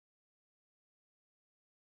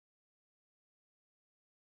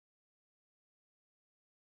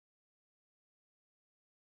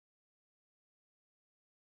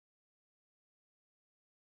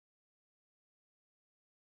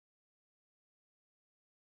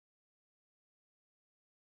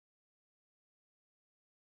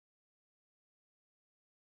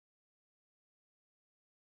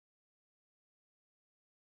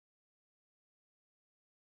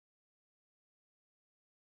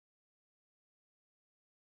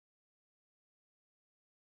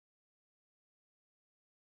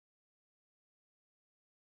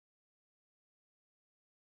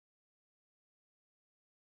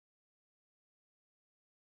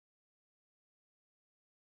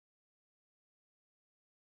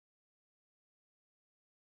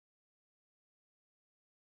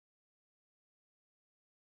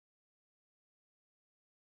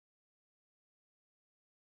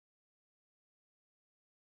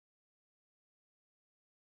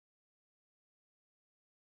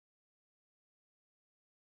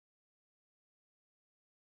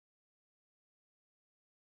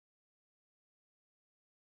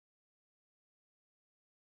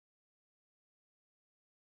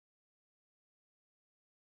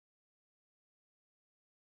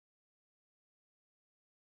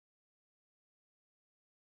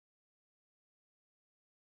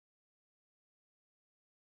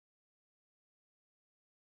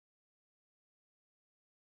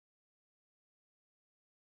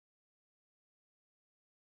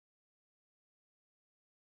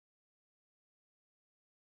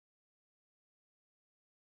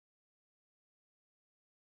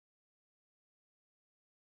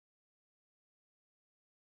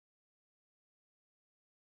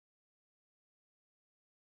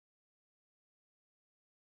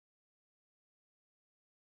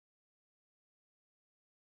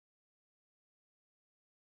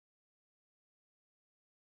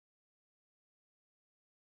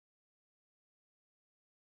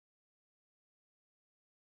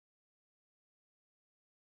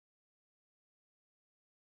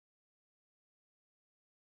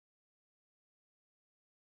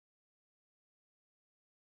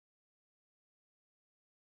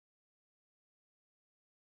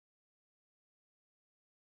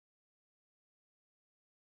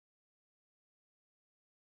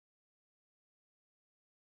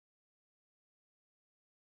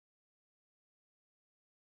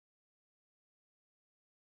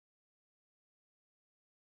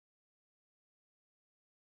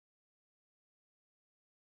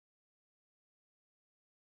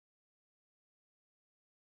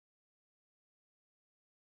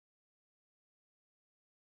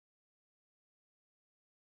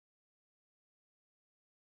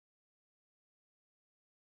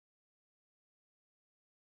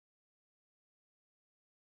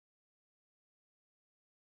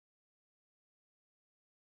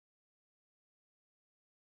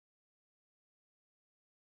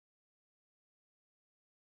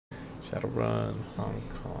Shadowrun, Hong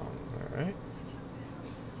Kong. Alright.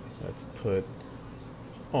 Let's put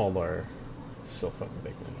all our so fucking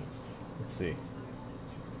big windows. Let's see.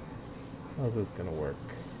 How's this gonna work?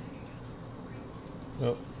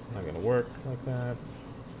 Nope, it's not gonna work like that.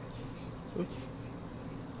 Oops.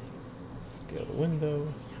 Scale the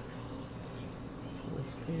window. Full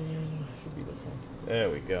screen. Should be this one. There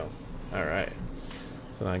we go. Alright.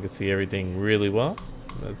 So now I can see everything really well.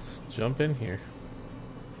 Let's jump in here.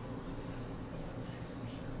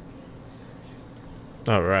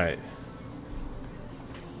 Alright.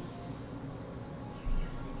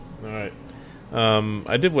 Alright.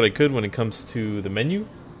 I did what I could when it comes to the menu.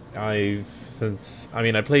 I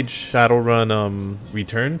played Shadowrun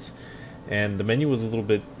Returns, and the menu was a little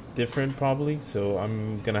bit different probably, so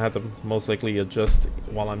I'm gonna have to most likely adjust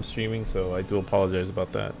while I'm streaming, so I do apologize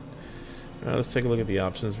about that. Alright, let's take a look at the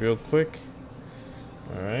options real quick.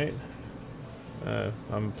 Alright.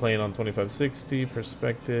 I'm playing on 2560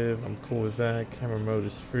 perspective. I'm cool with that. Camera mode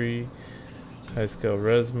is free. High scale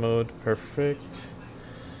res mode, perfect.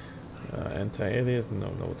 Anti-alias,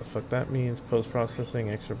 don't know what the fuck that means. Post-processing,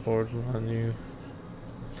 extra board menu.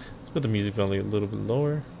 Let's put the music value a little bit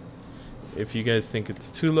lower. If you guys think it's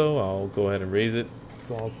too low, I'll go ahead and raise it.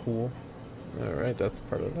 It's all cool. Alright, that's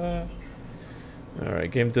part of that.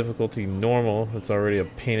 Alright, game difficulty normal. It's already a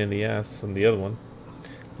pain in the ass on the other one.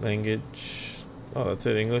 Language. Oh, that's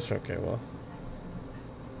it, English? Okay, well.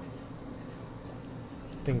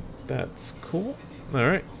 I think that's cool.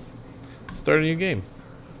 Alright. Start a new game.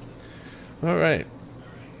 Alright.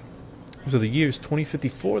 So the year is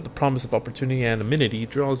 2054. The promise of opportunity and amenity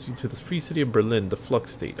draws you to the free city of Berlin, the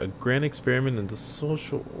flux state, a grand experiment in the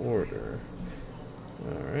social order.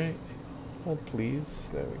 Alright. Hold please.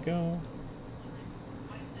 There we go.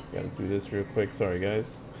 Gotta do this real quick. Sorry,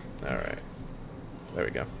 guys. Alright. There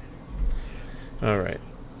we go. Alright.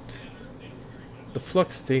 The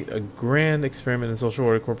Flux State, a grand experiment in social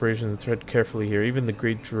order corporation. Tread carefully here. Even the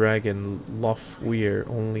great dragon Lofweir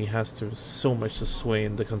only has so much to sway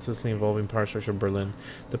in the consistently evolving power structure of Berlin.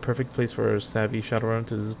 The perfect place for a savvy Shadowrun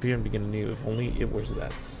to disappear and begin anew. If only it was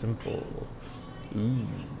that simple. Ooh.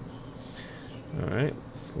 Alright,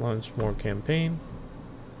 let's launch more campaign.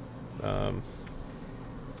 Let's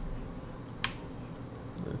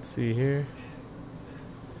see here.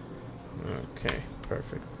 Okay,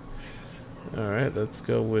 perfect. Alright, let's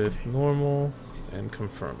go with normal and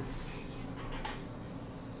confirm.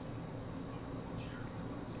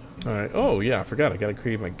 Alright, oh yeah, I forgot, I gotta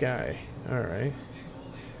create my guy. Alright.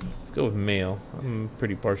 Let's go with male. I'm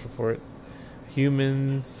pretty partial for it.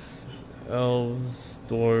 Humans, elves,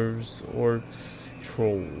 dwarves, orcs,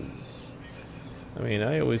 trolls. I mean,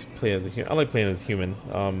 I always play as a human. I like playing as a human.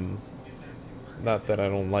 Not that I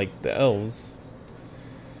don't like the elves.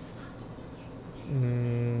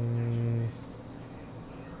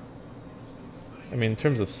 I mean, in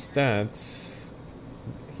terms of stats,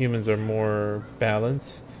 humans are more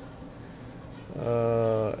balanced.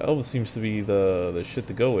 Elves seems to be the shit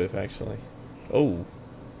to go with, actually. Oh,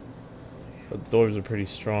 the dwarves are pretty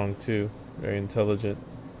strong too, very intelligent.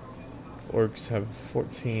 Orcs have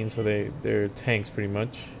 14, so they're tanks pretty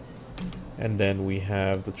much. And then we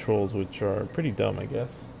have the trolls, which are pretty dumb, I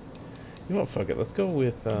guess. You know what? Fuck it. Let's go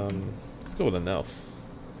with an elf.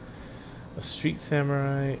 A street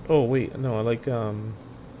samurai. Oh wait, no, I like I'm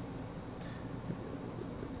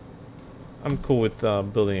cool with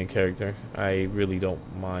building a character. I really don't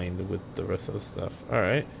mind with the rest of the stuff. All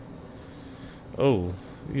right. Oh,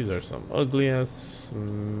 these are some ugly ass.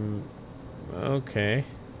 Okay.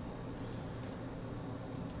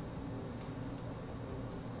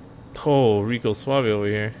 Oh, Rico Suave over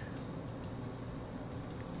here.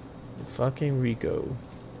 Fucking Rico.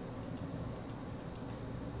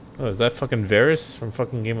 Oh, is that fucking Varys from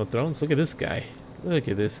fucking Game of Thrones? Look at this guy. Look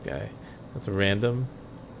at this guy. That's a random.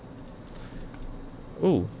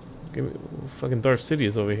 Ooh, fucking Darth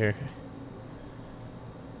Sidious over here.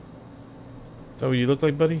 Is that what you look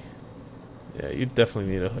like, buddy? Yeah, you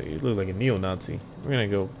definitely you look like a neo-Nazi. We're gonna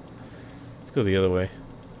go. Let's go the other way.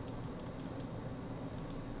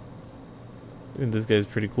 I think this guy's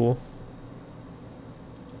pretty cool.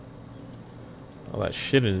 All that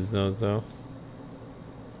shit in his nose, though.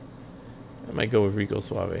 I might go with Rico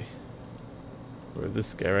Suave. Or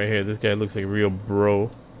this guy right here. This guy looks like a real bro.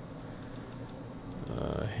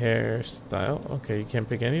 Hairstyle. Okay, you can't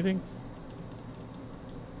pick anything?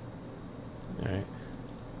 Alright.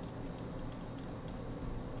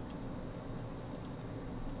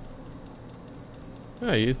 Oh,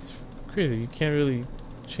 it's crazy. You can't really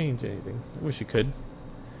change anything. I wish you could.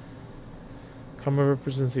 Chummer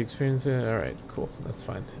represents the experience. Alright, cool. That's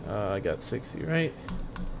fine. I got 60, right?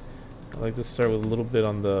 I like to start with a little bit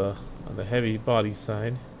on the heavy body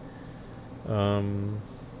side.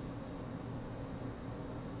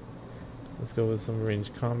 Let's go with some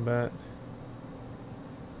ranged combat.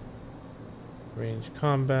 Ranged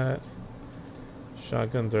combat.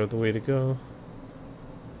 Shotguns are the way to go.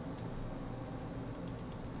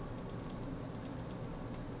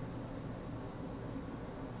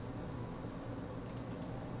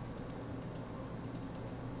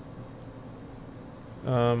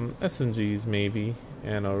 SMGs maybe,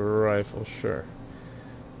 and a rifle, sure.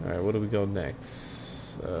 Alright, what do we go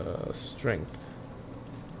next? Strength.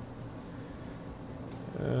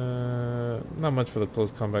 Not much for the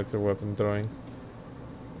close combat or weapon throwing.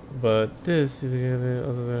 But this,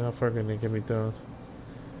 other than how far can it get me thrown?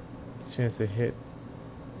 Chance to hit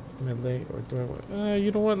melee or throwing.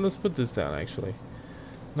 You know what? Let's put this down actually.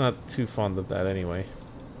 Not too fond of that anyway.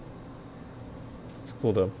 It's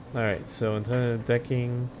cool though. Alright, so instead of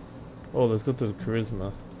decking. Oh, let's go to the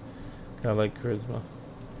charisma. I like charisma.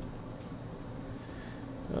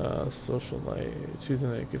 Social light.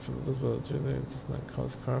 Choosing a gift from the list does not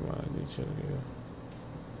cause karma. I need you to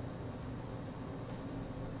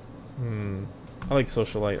I like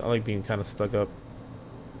social light. I like being kind of stuck up.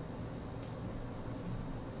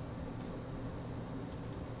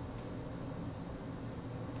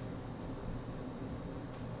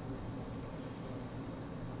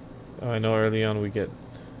 Oh, I know early on we get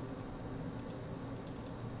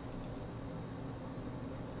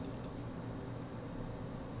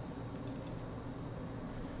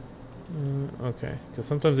okay, because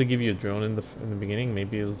sometimes they give you a drone in the beginning.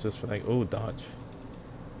 Maybe it was just for like, oh, dodge.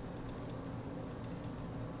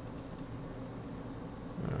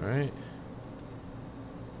 All right,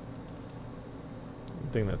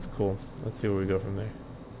 I think that's cool. Let's see where we go from there.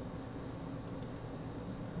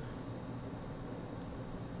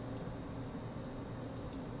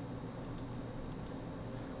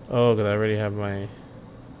 Oh, because I already have my.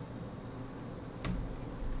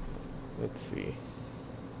 Let's see.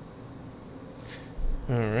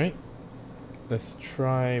 Alright, let's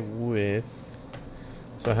try with,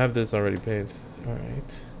 so I have this already paid.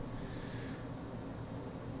 Alright,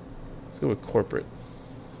 let's go with corporate.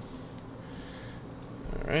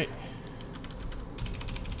 Alright,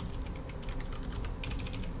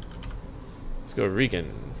 let's go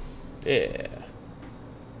Regan. Yeah.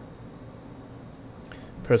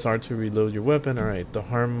 Press R to reload your weapon. Alright, the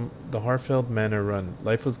Harfeld Manor Run.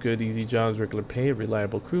 Life was good, easy jobs, regular pay,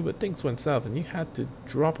 reliable crew, but things went south and you had to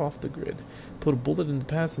drop off the grid. Put a bullet in the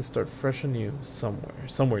past and start fresh and new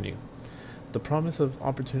somewhere new. The promise of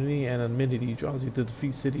opportunity and amenity draws you to the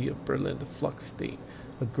free city of Berlin, the flux state.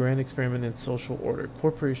 A grand experiment in social order.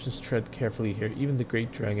 Corporations tread carefully here. Even the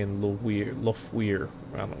great dragon Lofweir,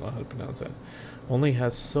 I don't know how to pronounce that, only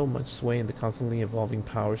has so much sway in the constantly evolving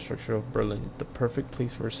power structure of Berlin. The perfect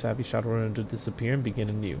place for a savvy Shadowrunner to disappear and begin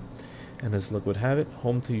anew. And as luck would have it,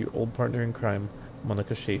 home to your old partner in crime,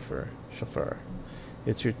 Monica Schaefer.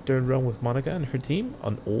 It's your third run with Monica and her team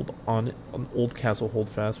on old Castle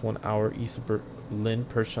Holdfast, 1 hour east of Berlin,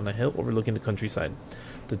 perched on a hill overlooking the countryside.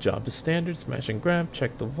 The job is standard: smash and grab,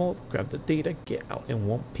 check the vault, grab the data, get out in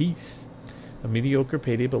one piece. A mediocre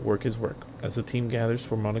payday, but work is work. As the team gathers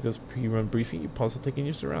for Monica's pre-run briefing, you pause to take in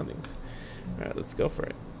your surroundings. Alright, let's go for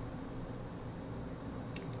it.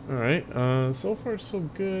 Alright, so far so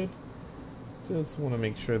good. Just want to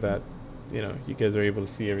make sure that, you guys are able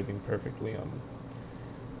to see everything perfectly on,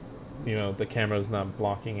 the camera's not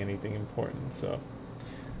blocking anything important, so.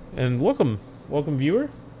 And welcome viewer.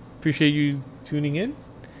 Appreciate you tuning in.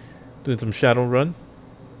 Doing some Shadowrun.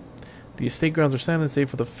 The estate grounds are silent save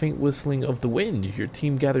for the faint whistling of the wind. Your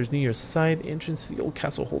team gathers near your side entrance to the old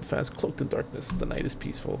castle Holdfast, cloaked in darkness. The night is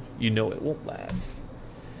peaceful. You know it won't last.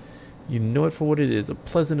 You know it for what it is, a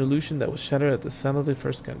pleasant illusion that was shattered at the sound of the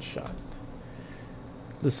first gunshot.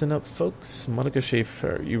 Listen up, folks. Monica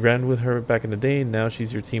Schaefer. You ran with her back in the day, and now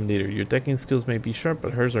she's your team leader. Your decking skills may be sharp,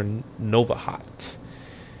 but hers are Nova hot.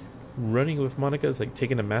 Running with Monica is like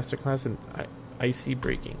taking a masterclass in icy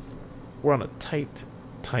breaking. We're on a tight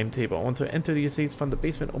timetable. I want to enter the estates, find the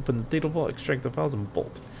basement, open the data vault, extract the files, and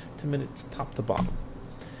bolt. 10 minutes top to bottom.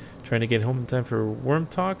 Trying to get home in time for worm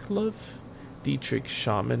talk, love? Dietrich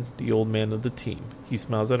Shaman, the old man of the team. He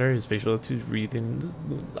smiles at her, his facial attitude wreathed in the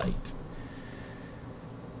moonlight.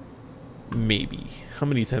 Maybe. How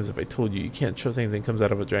many times have I told you can't trust anything that comes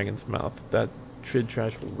out of a dragon's mouth? That trid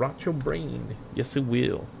trash will rot your brain. Yes, it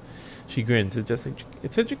will. She grins.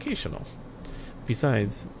 It's educational.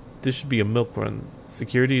 Besides, this should be a milk run.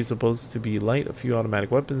 Security is supposed to be light, a few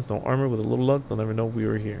automatic weapons, no armor. With a little luck, they'll never know we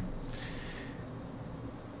were here.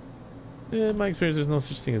 In my experience, there's no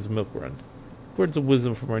such thing as a milk run. words of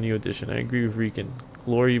wisdom from our new edition. I agree with Riken.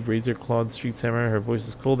 Glory, razor clawed street samurai. Her voice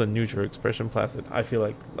is cold and neutral. Her expression placid. I feel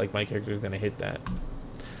like my character is gonna hit that.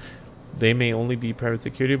 They may only be private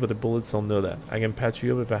security, but the bullets don't know that. I can patch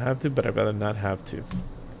you up if I have to, but I'd rather not have to.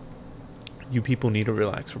 You people need to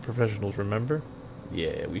relax. We're professionals, remember?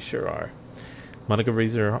 Yeah, we sure are. Monica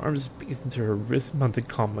raises her arms spaced into her wrist-mounted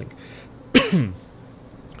comlink.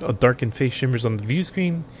 A darkened face shimmers on the view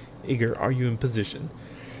screen. Igor, are you in position?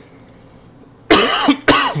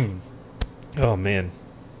 Oh, man.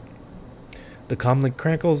 The comlink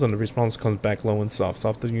crackles and the response comes back low and soft,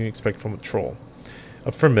 softer than you expect from a troll.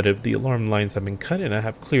 Affirmative, the alarm lines have been cut and I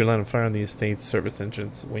have clear line of fire on the estate's service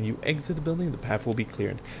entrance. When you exit the building, the path will be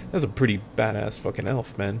cleared. That's a pretty badass fucking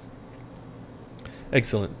elf, man.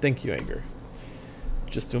 Excellent. Thank you, Igor.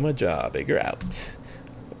 Just doing my job. Igor out.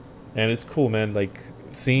 And it's cool, man. Like,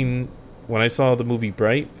 seeing... When I saw the movie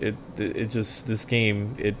Bright, it just... This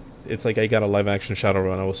game, it's like I got a live-action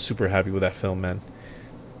Shadowrun. I was super happy with that film, man.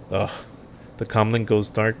 Ugh. The comlink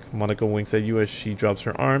goes dark. Monica winks at you as she drops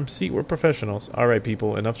her arm. See, we're professionals. Alright,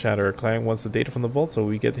 people. Enough chatter. Our client wants the data from the vault, so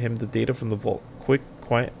we get him the data from the vault. Quick,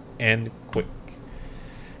 quiet, and quick.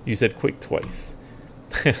 You said quick twice.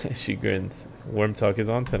 She grins. Worm talk is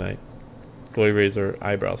on tonight. Glory raises her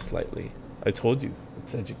eyebrows slightly. I told you.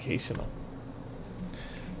 It's educational.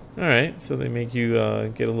 Alright, so they make you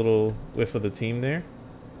get a little whiff of the team there.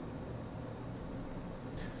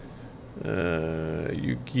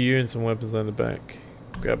 You gear and some weapons on the back.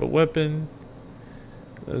 Grab a weapon.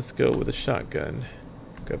 Let's go with a shotgun.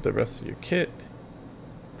 Grab the rest of your kit.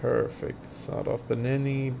 Perfect. Sawed off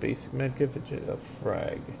banana, basic medkit, a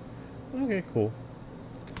frag. Okay, cool.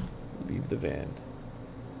 Leave the van.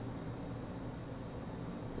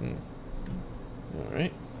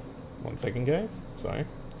 Alright. 1 second, guys. Sorry.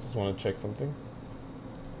 Just want to check something.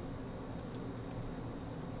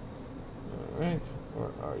 Alright. Where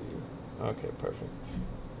are you? Okay, perfect.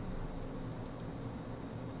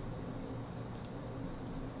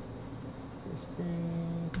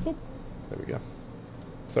 Screen. Boop. There we go.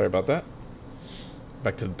 Sorry about that.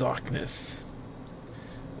 Back to darkness.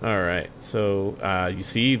 Alright, so you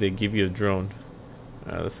see they give you a drone.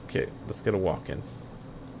 Let's get a walk in.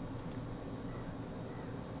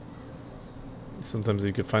 Sometimes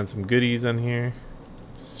you could find some goodies on here.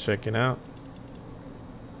 Just checking out.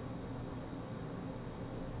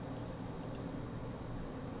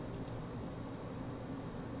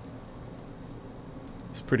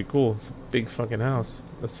 Pretty cool. It's a big fucking house.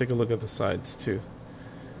 Let's take a look at the sides too.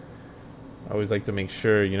 I always like to make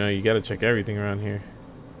sure, you know, you gotta check everything around here.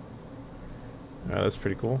 That's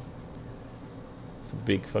pretty cool. It's a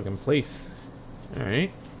big fucking place.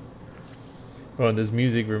 Alright. Oh, and this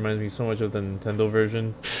music reminds me so much of the Nintendo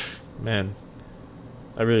version. Man,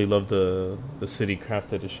 I really love the city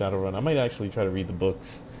crafted as Shadowrun. I might actually try to read the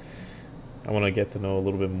books. I want to get to know a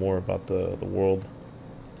little bit more about the world.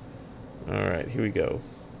 Alright, here we go.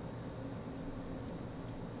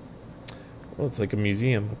 Well, it's like a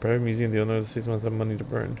museum. A private museum. The owner of the space must have money to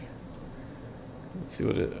burn. Let's see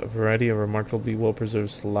what a variety of remarkably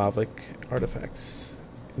well-preserved Slavic artifacts.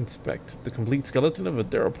 Inspect. The complete skeleton of a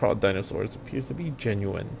theropod dinosaur appears to be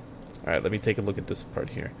genuine. Alright, let me take a look at this part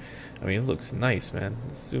here. I mean, it looks nice, man.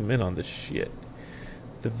 Let's zoom in on this shit.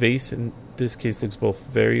 The vase in this case looks both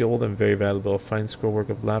very old and very valuable. A fine scrollwork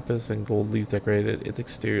of lapis and gold leaves decorated its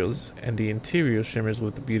exteriors, and the interior shimmers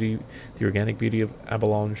with the organic beauty of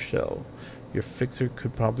abalone shell. Your fixer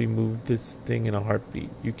could probably move this thing in a heartbeat.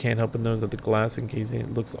 You can't help but notice that the glass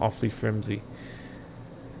encasing looks awfully flimsy.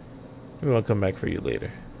 Maybe I'll come back for you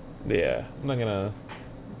later. Yeah, I'm not gonna...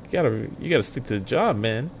 You gotta stick to the job,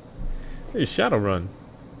 man. It's Shadowrun.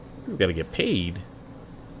 You gotta get paid.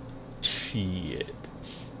 Shit.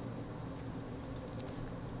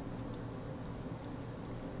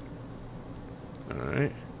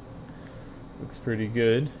 Alright. Looks pretty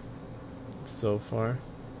good so far.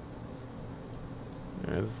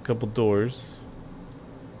 Alright, there's a couple doors.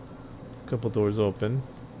 There's a couple doors open.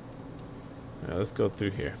 Alright, let's go through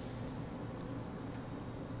here.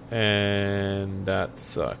 And that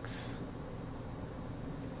sucks.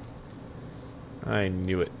 I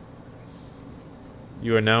knew it.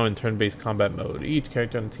 You are now in turn-based combat mode. Each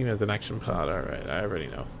character on the team has an action pod. Alright, I already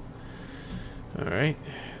know. Alright,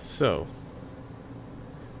 so...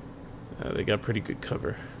 they got pretty good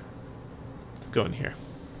cover. Let's go in here.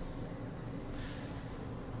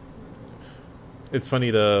 It's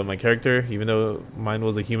funny, my character, even though mine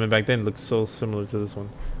was a human back then, looks so similar to this one.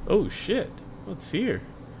 Oh shit, what's here?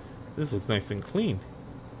 This looks nice and clean.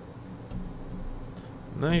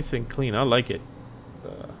 Nice and clean, I like it.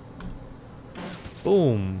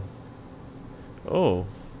 Boom. Oh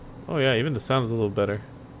Oh yeah, even the sound's a little better.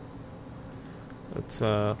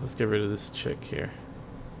 Let's get rid of this chick here.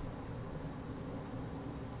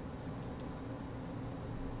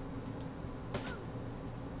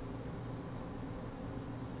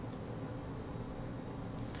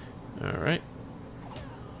 Alright.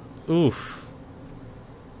 Oof.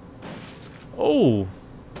 Oh!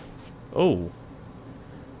 Oh.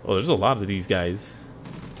 Oh, there's a lot of these guys.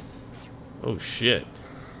 Oh shit.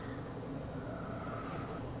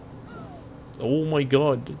 Oh my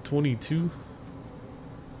god, 22?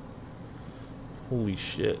 Holy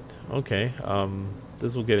shit. Okay,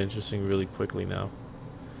 this will get interesting really quickly now.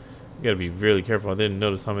 You gotta be really careful. I didn't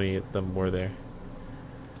notice how many of them were there.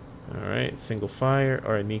 Alright, single fire.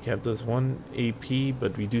 Alright, kneecap does 1 AP,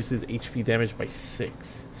 but reduces HP damage by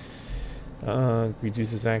 6.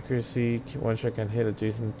 Reduces accuracy. One shot can hit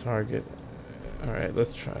adjacent target. Alright,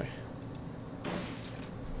 let's try.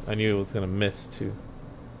 I knew it was gonna miss too.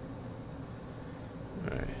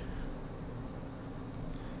 Alright.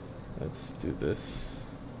 Let's do this.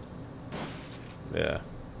 Yeah.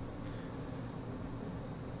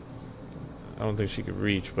 I don't think she could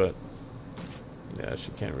reach, but yeah, she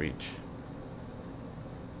can't reach.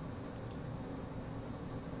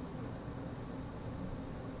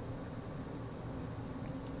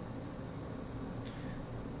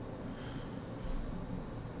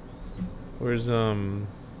 Where's oh,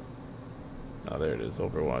 there it is,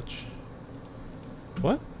 Overwatch.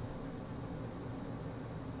 What?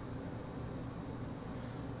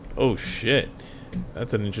 Oh shit.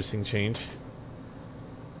 That's an interesting change.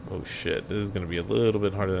 Oh shit, this is gonna be a little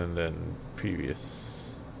bit harder than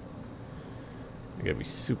previous. I gotta be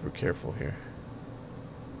super careful here.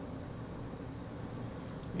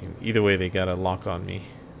 I mean, either way, they gotta lock on me.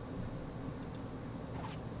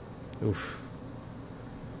 Oof.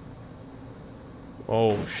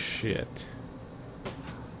 Oh shit.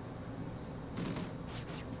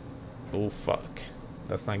 Oh fuck.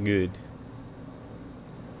 That's not good.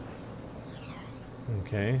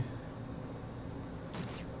 Okay.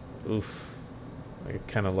 Oof. I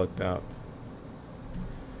kind of lucked out.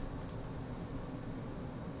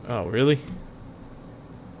 Oh, really?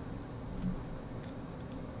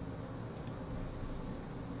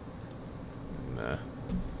 Nah.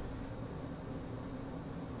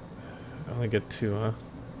 I only get 2, huh?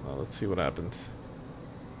 Well, let's see what happens.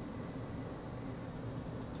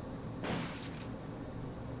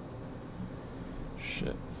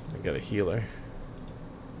 Shit. I got a healer.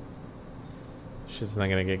 Shit's not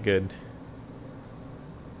gonna get good.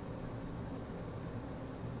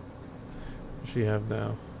 What does she have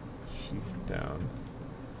now? She's down.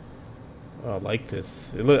 Oh, I like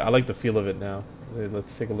this. I like the feel of it now.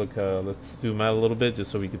 Let's take a look. Let's zoom out a little bit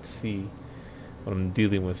just so we could see what I'm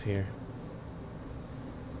dealing with here.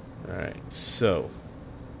 Alright, so.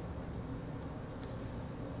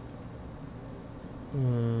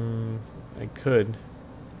 I could.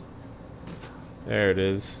 There it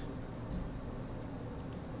is.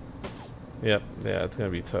 Yep, yeah, it's gonna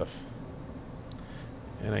be tough.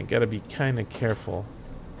 And I gotta be kinda careful.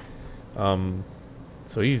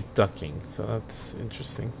 So he's ducking, so that's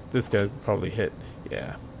interesting. This guy's probably hit.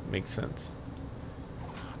 Yeah, makes sense.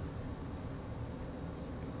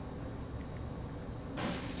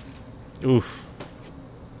 Oof.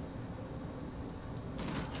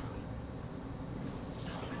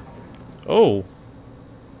 Oh!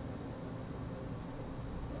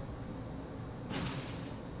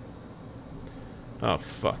 Oh,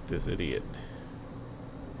 fuck this idiot.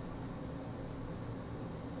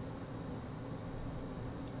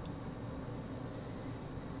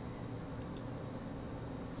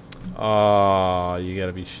 Oh, you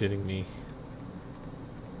gotta be shitting me.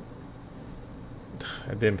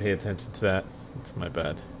 I didn't pay attention to that. It's my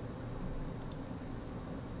bad.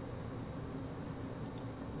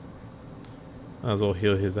 Might as well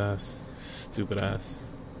heal his ass. Stupid ass.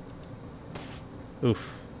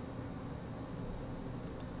 Oof.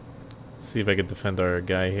 See if I can defend our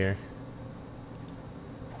guy here.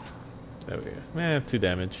 There we go. 2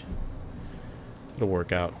 damage. It'll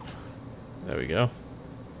work out. There we go.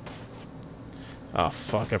 Oh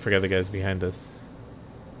fuck, I forgot the guy's behind us.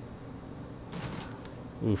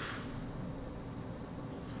 Oof.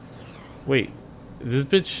 Wait, is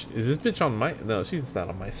this bitch on my... No, she's not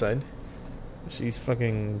on my side. She's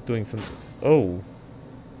fucking doing some... Oh.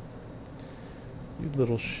 You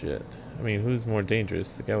little shit. I mean, who's more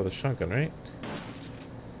dangerous? The guy with a shotgun, right?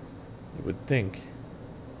 You would think.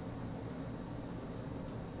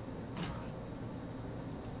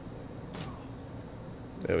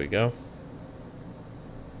 There we go.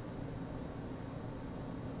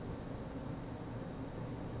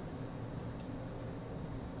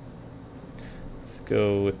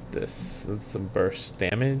 go with this. That's some burst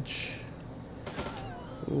damage.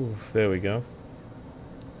 Ooh, there we go.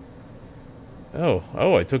 Oh,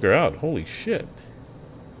 I took her out. Holy shit.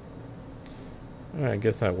 Alright, I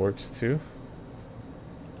guess that works too.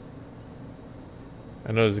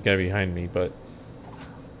 I know there's a guy behind me, but...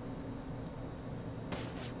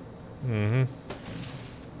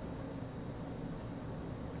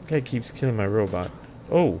 Guy keeps killing my robot.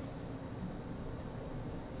 Oh!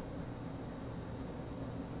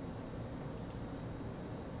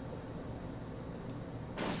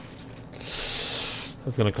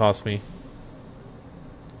 That's gonna cost me.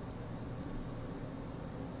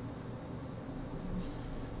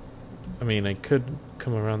 I mean, I could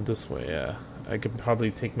come around this way, yeah. I could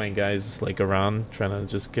probably take my guys, like, around, trying to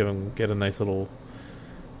just get a nice little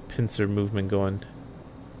pincer movement going.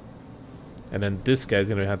 And then this guy's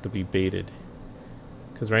gonna have to be baited.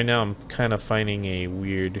 Because right now I'm kind of finding a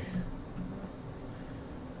weird...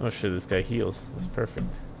 Oh shit, this guy heals. That's perfect.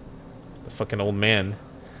 The fucking old man.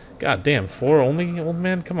 God damn, 4 only, old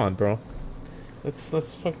man? Come on, bro.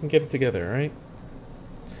 Let's fucking get it together, alright?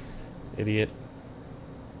 Idiot.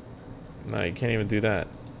 No, you can't even do that.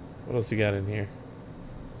 What else you got in here?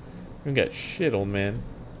 You got shit, old man.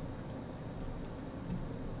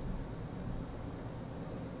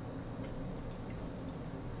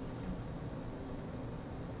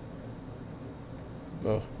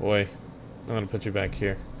 Oh boy, I'm gonna put you back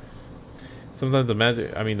here. Sometimes the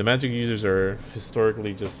magic users are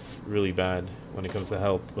historically just really bad when it comes to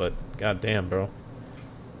health, but god damn, bro.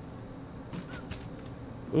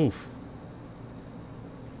 Oof.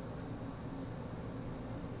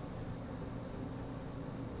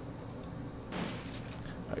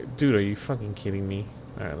 Dude, are you fucking kidding me?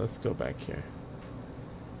 Alright, let's go back here.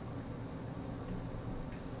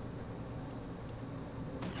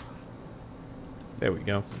 There we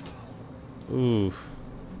go. Oof.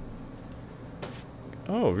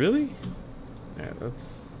 Oh, really? Yeah,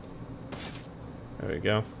 that's... There we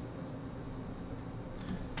go.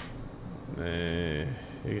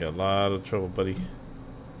 You got a lot of trouble, buddy.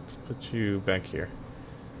 Let's put you back here.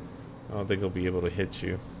 I don't think he'll be able to hit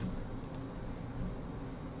you.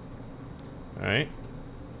 Alright.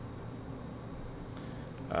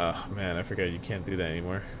 Oh, man, I forgot you can't do that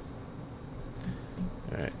anymore.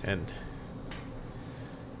 Alright, and...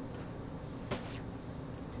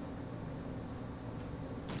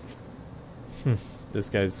 This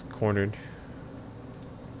guy's cornered.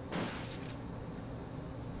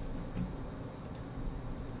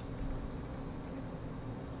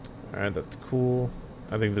 Alright, that's cool.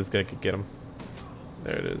 I think this guy could get him.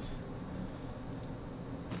 There it is.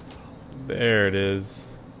 There it is.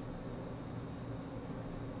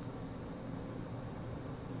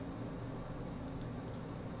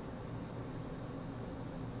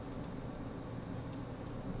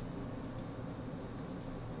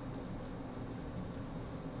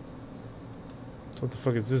 What the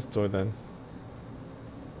fuck is this door then?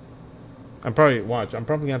 I'm probably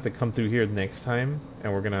gonna have to come through here next time,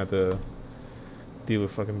 and we're gonna have to deal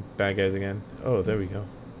with fucking bad guys again. Oh, there we go.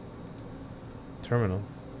 Terminal.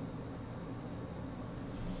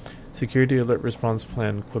 Security Alert Response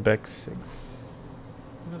Plan, Quebec 6.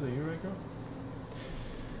 Another you, right, girl?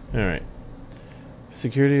 Alright.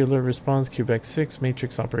 Security Alert Response, Quebec 6,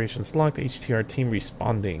 Matrix Operations Locked, HTR Team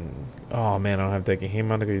Responding. Oh man, I don't have decking. Hey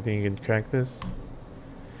Monica, you think you can crack this?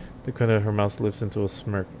 The corner of her mouth lifts into a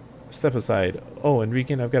smirk. Step aside. Oh,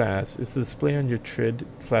 Enrique, I've got to ask. Is the display on your TRID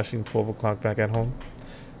flashing 12 o'clock back at home?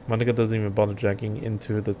 Monica doesn't even bother jacking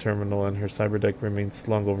into the terminal, and her cyberdeck remains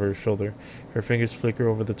slung over her shoulder. Her fingers flicker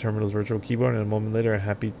over the terminal's virtual keyboard, and a moment later a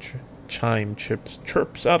happy chime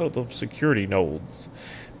chirps out of the security nodes.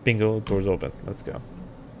 Bingo, doors open. Let's go.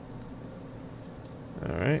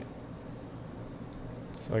 Alright.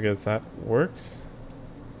 So I guess that works.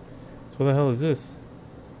 So what the hell is this?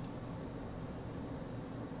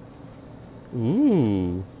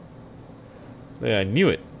 Ooh. Yeah, I knew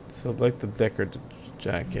it. Select the decker to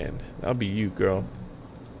jack in. That'll be you, girl.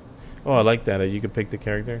 Oh, I like that. You can pick the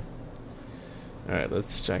character. Alright,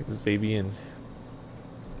 let's jack this baby in.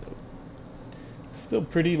 Still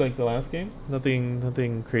pretty like the last game.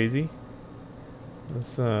 Nothing crazy.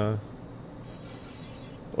 Let's oh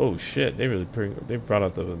shit, they brought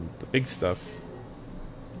out the big stuff.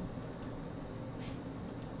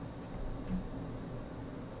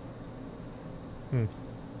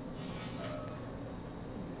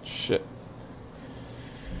 Shit.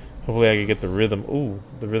 Hopefully I can get the rhythm. Ooh,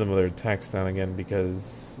 the rhythm of their attacks down again,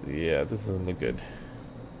 because yeah, this doesn't look good.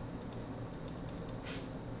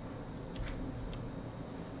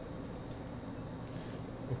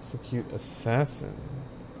 Execute assassin.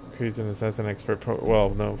 He's an assassin expert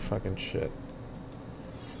well, no fucking shit.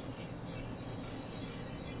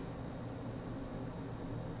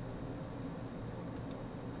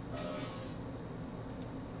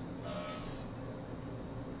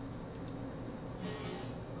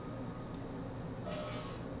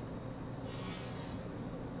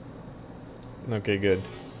 Okay, good.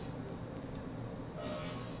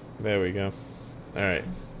 There we go. Alright.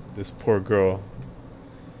 This poor girl.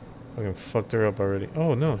 Fucking fucked her up already.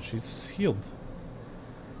 Oh no, she's healed.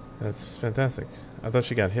 That's fantastic. I thought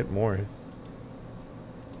she got hit more.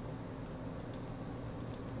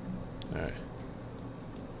 Alright.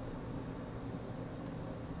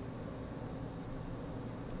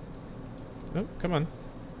 Oh, come on.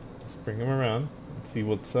 Let's bring him around. Let's see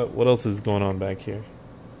what's up. What else is going on back here?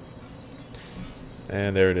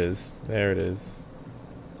 And there it is. There it is.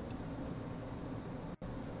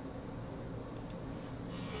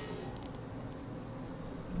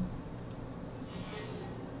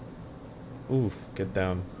 Ooh, get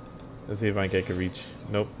down. Let's see if I can reach.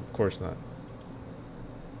 Nope, of course not.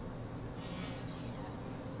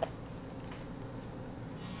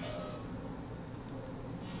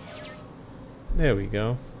 There we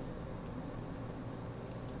go.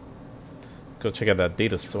 Go check out that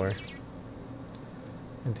data store.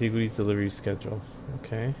 Antiquities delivery schedule.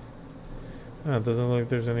 Okay. Oh, it doesn't look like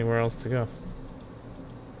there's anywhere else to go.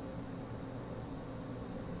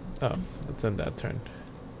 Oh, let's end that turn.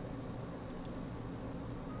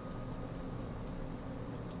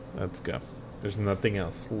 Let's go. There's nothing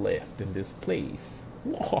else left in this place.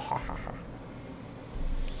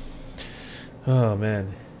 Oh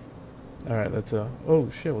man. Alright, let's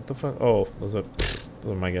oh shit, what the fuck? Oh, those are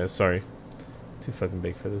my guys, sorry. Too fucking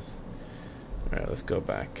big for this. Alright, let's go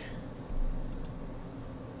back.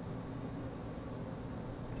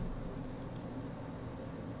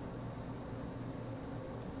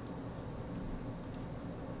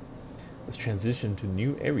 Let's transition to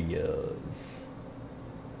new areas.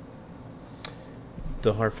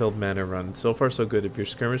 The Hartfeld Manor run. So far so good. If your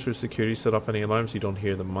skirmish or security set off any alarms, you don't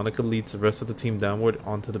hear them. Monica leads the rest of the team downward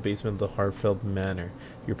onto the basement of the Hartfeld Manor.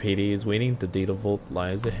 Your payday is waiting. The data vault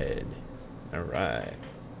lies ahead. Alright.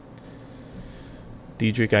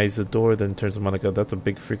 Diedrich eyes the door, then turns to Monica. That's a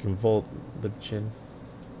big freaking vault. The chin.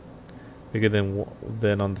 Bigger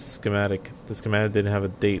than on the schematic. The schematic didn't have a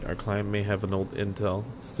date. Our client may have an old intel.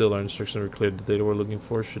 Still, our instructions were clear. The data we're looking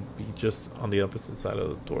for should be just on the opposite side of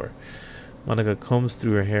the door. Monica combs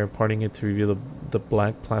through her hair, parting it to reveal the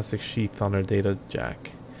black plastic sheath on her data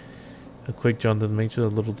jack. A quick jump to make sure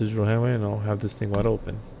the little digital handway, and I'll have this thing wide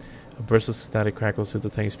open. A burst of static crackles through the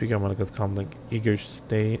tiny speaker on Monica's comlink. Eager,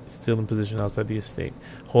 stay still in position outside the estate.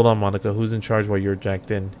 Hold on, Monica. Who's in charge while you're jacked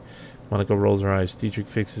in? Monica rolls her eyes. Dietrich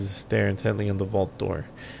fixes his stare intently on the vault door.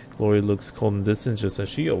 Glory looks cold and distant, just as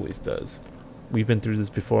she always does. We've been through this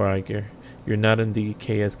before, Iger. You're not in the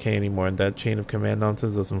KSK anymore, and that chain of command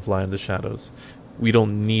nonsense doesn't fly in the shadows. We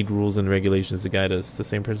don't need rules and regulations to guide us. The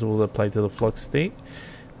same principles apply to the flux state.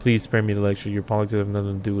 Please spare me the lecture. Your politics have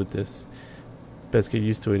nothing to do with this. Best get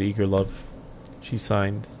used to it, Eager love. She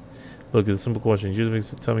signs. Look, it's a simple question. You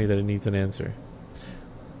just tell me that it needs an answer.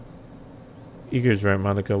 Eager's right,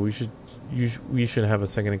 Monica. We should have a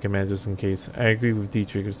second in command just in case. I agree with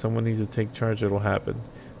Dietrich. If someone needs to take charge, it'll happen.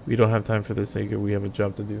 We don't have time for this, Eager. We have a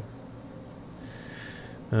job to do.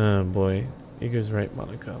 Oh boy, Eager's right,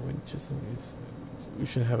 Monica. We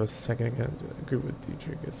should have a second again. I agree with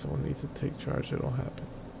Dietrich. If someone needs to take charge, it'll happen.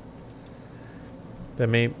 That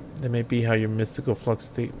may be how your mystical flux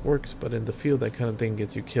state works, but in the field, that kind of thing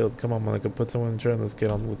gets you killed. Come on, Monica, put someone in charge. Let's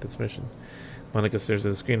get on with this mission. Monica stares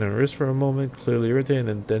at the screen on her wrist for a moment, clearly irritated,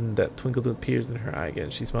 and then that twinkle appears in her eye again.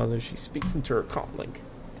 She smiles and she speaks into her comlink.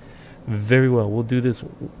 Very well, we'll do this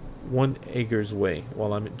one Eager's way.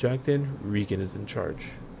 While I'm jacked in, Regan is in charge.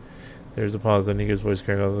 There's a pause, then Eager's voice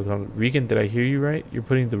cracked out of the comment. Regan, did I hear you right? You're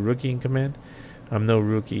putting the rookie in command? I'm no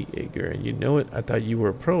rookie, Eager, and you know it. I thought you were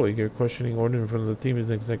a pro, Eager. Questioning order in front of the team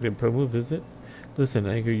isn't exactly a pro move, is it? Listen,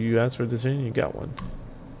 Eager, you asked for a decision, you got one.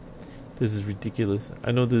 This is ridiculous.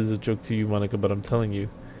 I know this is a joke to you, Monica, but I'm telling you.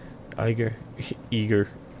 Eager.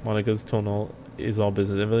 Monica's tone is all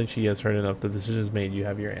business. Evidently, she has heard enough. The decision is made. You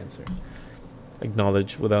have your answer.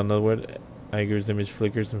 Acknowledge. Without another word, Iger's image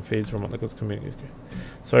flickers and fades from Monica's communicator.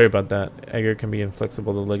 Sorry about that. Iger can be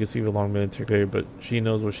inflexible. The legacy of a long military career, but she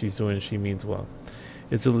knows what she's doing and she means well.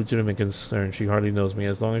 It's a legitimate concern. She hardly knows me.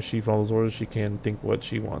 As long as she follows orders, she can think what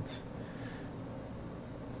she wants.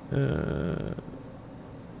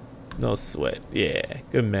 No sweat. Yeah,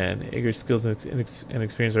 good man. Iger's skills and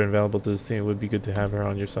experience are invaluable to this team. It would be good to have her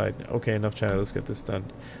on your side. Okay, enough chatter. Let's get this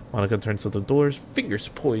done. Monica turns to the doors, fingers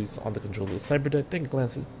poised on the controls of the cyber deck, then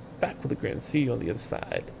glances back with a grin. See you on the other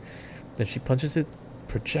side. Then she punches it,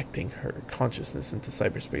 projecting her consciousness into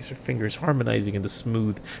cyberspace, her fingers harmonizing in the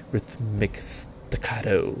smooth, rhythmic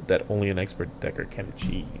staccato that only an expert decker can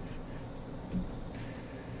achieve.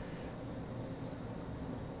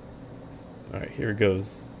 Alright, here it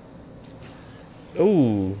goes.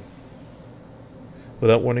 Oh!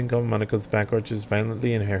 Without warning, Monika's back arches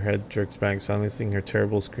violently and her head jerks back, silencing her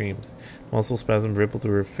terrible screams. Muscle spasms ripple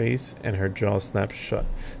through her face and her jaw snaps shut,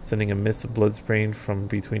 sending a mist of blood spraying from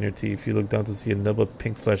between her teeth. You look down to see a nub of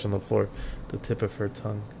pink flesh on the floor, the tip of her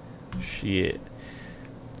tongue. Shit.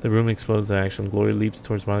 The room explodes to action. Glory leaps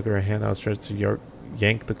towards Monika, her hand outstretched to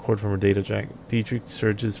yank the cord from her data jack. Dietrich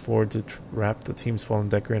surges forward to wrap the team's fallen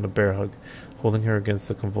decker in a bear hug, holding her against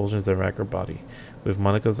the convulsions that rack her body. With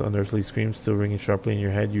Monika's unearthly screams still ringing sharply in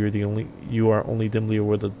your head, you are only dimly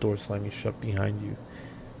aware the door slamming shut behind you.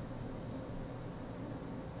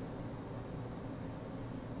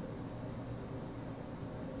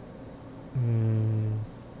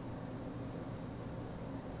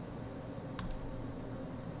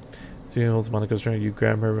 Soon holds Monika's strength. You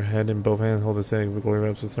grab her head in both hands, hold her head. Glory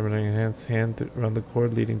wraps the summoning hand around the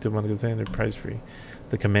cord, leading to Monika's hand, and prize free.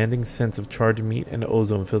 The commanding sense of charred meat and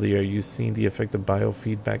ozone fill the air. You've seen the effect of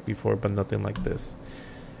biofeedback before, but nothing like this.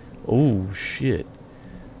 Oh, shit.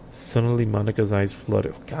 Suddenly, Monika's eyes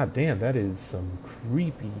flooded. God damn, that is some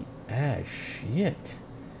creepy ass shit.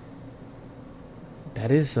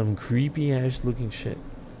 That is some creepy ass looking shit.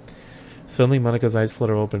 Suddenly, Monika's eyes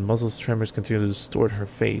flutter open. Muscles tremors continue to distort her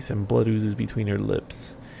face, and blood oozes between her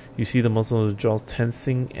lips. You see the muscle of the jaw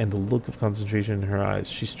tensing and the look of concentration in her eyes.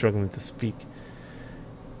 She's struggling to speak.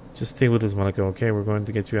 Just stay with us, Monika, okay? We're going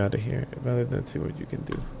to get you out of here. Let's see what you can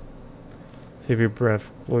do. Save your breath.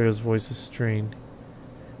 Gloria's voice is strained.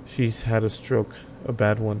 She's had a stroke. A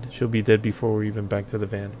bad one. She'll be dead before we're even back to the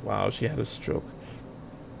van. Wow, she had a stroke.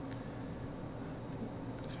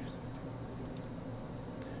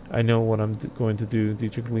 I know what I'm going to do.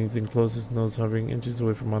 Dietrich leans in close, his nose hovering inches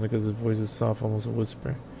away from Monika's voice is soft, almost a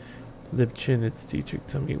whisper. Lip chin, it's Dietrich.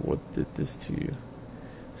 Tell me, what did this to you?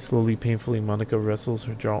 Slowly, painfully, Monika wrestles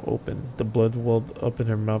her jaw open. The blood welled up in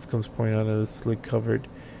her mouth comes pouring out of the slit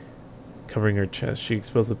covering her chest. She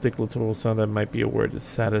expels a thick little sound that might be a word.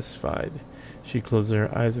 Satisfied. She closes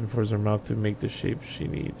her eyes and forces her mouth to make the shape she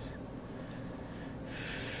needs.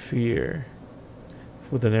 Fear.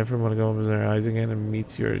 With an effort, Monika opens her eyes again and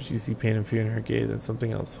meets yours. You see pain and fear in her gaze and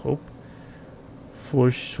something else. Hope?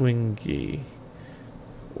 Forschwingi.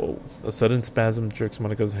 Whoa. A sudden spasm jerks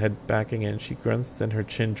Monika's head back again. She grunts, then her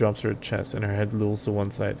chin drops to her chest and her head lolls to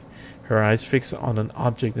one side. Her eyes fix on an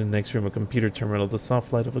object in the next room, a computer terminal. The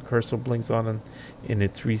soft light of a cursor blinks on in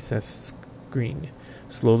its recessed screen.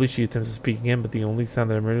 Slowly she attempts to speak again, but the only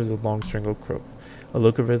sound that emerges is a long strangled croak. A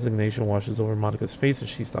look of resignation washes over Monika's face and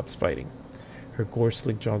she stops fighting. Her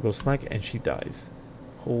gore-slick jaw goes slack and she dies.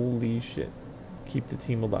 Holy shit. Keep the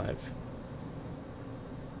team alive.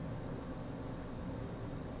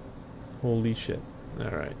 Holy shit.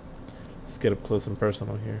 Alright. Let's get up close and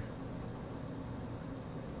personal here.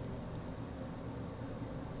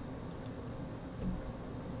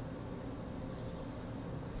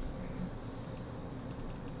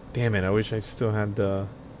 Damn it, I wish I still had the...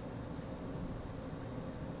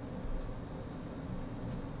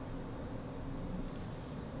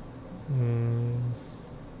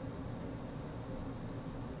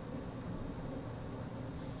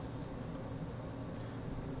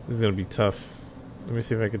 This is gonna be tough. Let me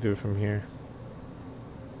see if I can do it from here.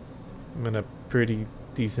 I'm in a pretty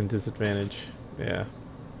decent disadvantage. Yeah.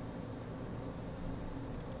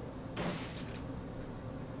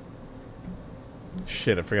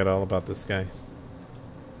 Shit, I forgot all about this guy.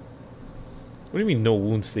 What do you mean no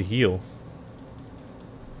wounds to heal?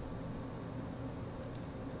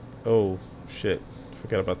 Oh, shit.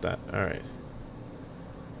 Forgot about that. Alright.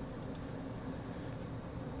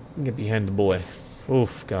 Get behind the boy.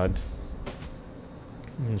 Oof, God.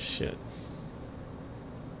 Shit.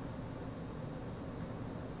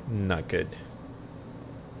 Not good.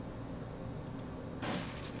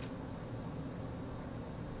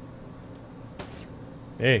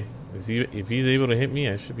 Hey, if he's able to hit me,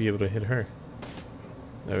 I should be able to hit her.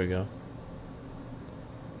 There we go.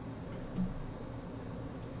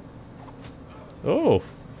 Oh,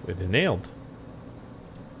 it nailed.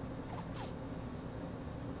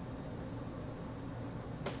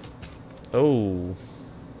 Oh.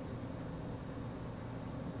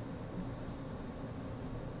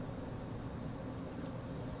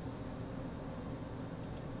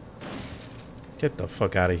 Get the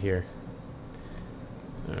fuck out of here.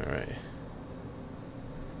 Alright.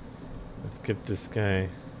 Let's get this guy.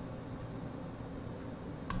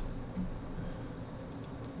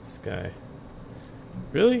 guy.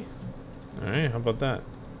 Really? Alright, how about that?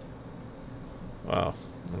 Wow,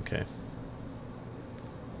 okay.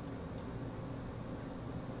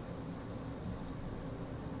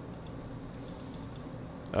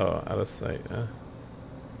 Oh, out of sight, huh?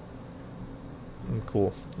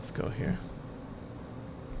 Cool, let's go here.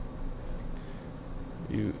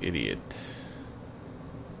 You idiot.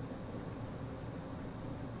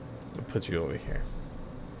 I'll put you over here.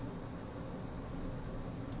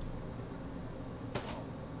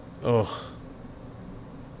 Oh,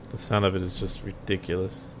 the sound of it is just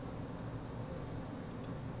ridiculous.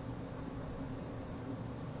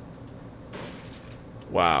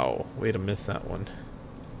 Wow, way to miss that one.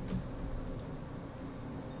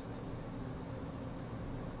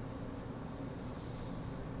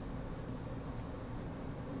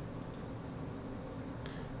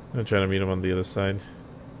 I'm gonna try to meet him on the other side.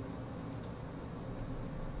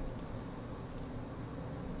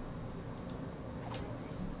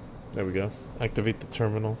 There we go. Activate the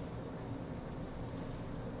terminal.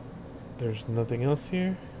 There's nothing else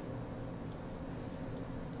here?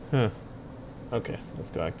 Huh. Okay, let's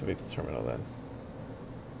go activate the terminal then.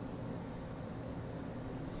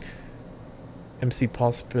 MC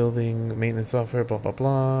Pulse building, maintenance software, blah blah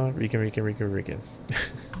blah. Regan.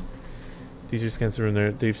 Teacher scans the room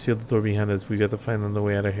there. They've sealed the door behind us. We got to find on the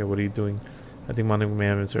way out of here. What are you doing? I think Monica may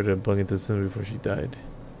have inserted a bug into the system before she died.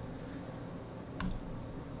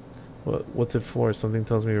 What's it for? Something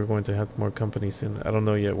tells me we're going to have more company soon. I don't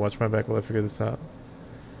know yet. Watch my back while I figure this out.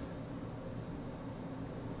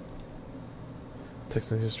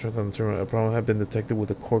 Text message struck on the terminal. A problem had been detected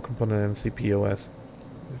with a core component of MCPOS.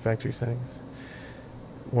 The factory settings.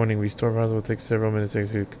 Warning, restore browser will take several minutes to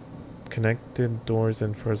execute. Connected doors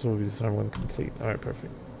and first will be disarmed when complete. Alright,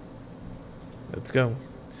 perfect. Let's go.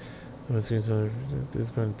 This is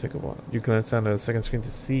going to take a while. You glance down at the second screen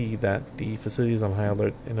to see that the facility is on high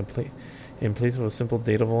alert. In place of a simple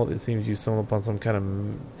data vault, it seems you stumbled upon some kind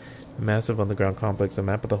of massive underground complex. A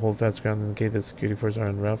map of the whole vast ground indicates that security forces are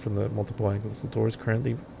en route from the multiple angles. The door is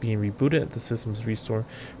currently being rebooted. The system's restore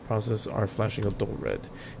process are flashing a dull red.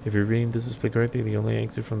 If you're reading this display correctly, the only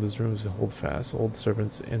exit from this room is a hold fast old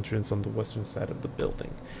servant's entrance on the western side of the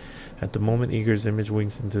building. At the moment, Eager's image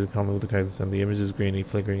winks into the comment with the guidance, and the image is grainy,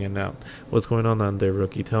 flickering in and out. What's going on there,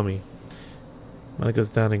 rookie? Tell me. Monica's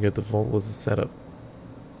down and get the vault was a setup.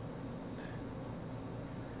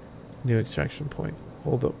 New extraction point.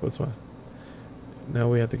 Hold up, what's what? Now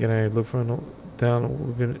we have to get out of here. Look for an old down.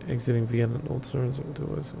 We've been exiting via an old service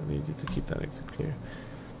to us. I need you to keep that exit clear.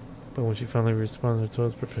 But when she finally responds, her tone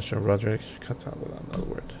is professional. Roger cuts out without another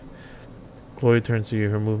word. Chloe turns to you,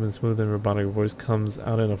 her movement smooth and robotic. Her voice comes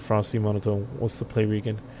out in a frosty monotone. What's the play,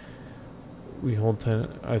 Regan? We hold tight.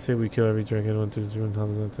 I say we kill every dragon who enters this room. How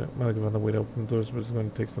does that Monica found the way to open the doors, but it's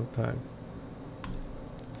going to take some time.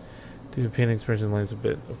 The pain expression lines a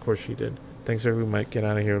bit. Of course she did. Thanks, sir. We might get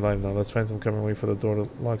out of here alive now. Let's find some cover and wait for the door to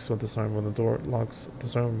lock so disarm. When the door locks,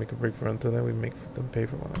 disarm, we make a break for it. Until then, we make them pay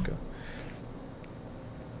for Monica.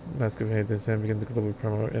 Mask of head, this time begin to glow with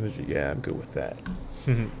primal energy. Yeah, I'm good with that.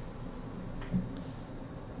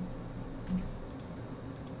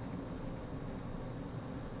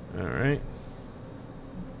 Alright.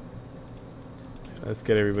 Let's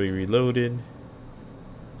get everybody reloaded.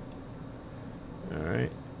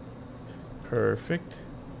 Alright. Perfect.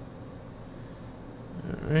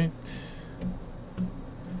 Alright.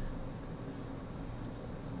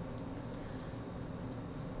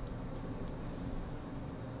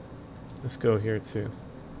 Let's go here too.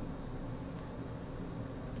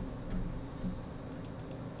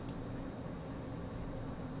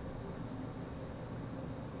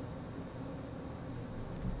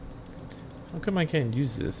 How come I can't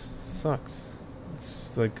use this? Sucks.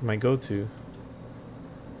 It's like my go-to.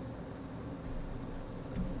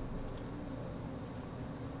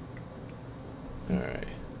 Alright.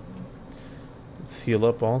 Let's heal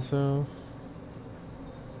up also.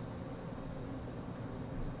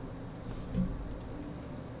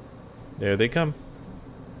 There they come.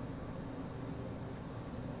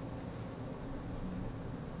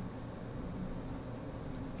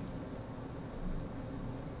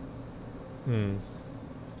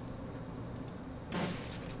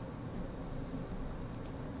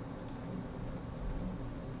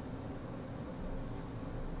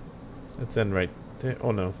 Let's end right there.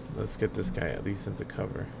 Oh no, let's get this guy at least into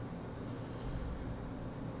cover.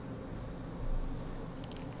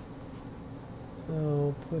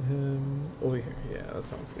 So put him over here. Yeah, that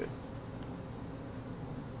sounds good.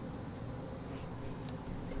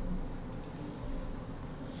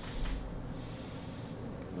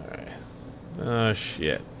 Alright. Oh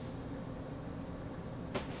shit.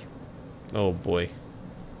 Oh boy.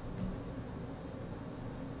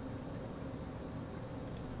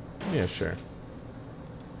 Yeah, sure.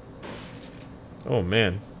 Oh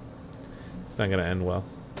man. It's not gonna end well.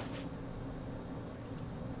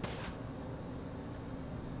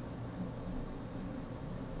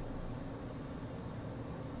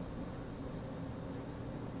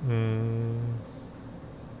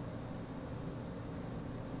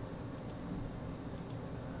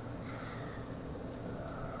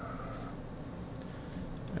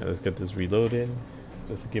 Right, let's get this reloaded.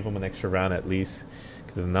 Just to give him an extra round at least.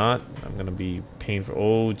 Because if not, I'm gonna be paying for.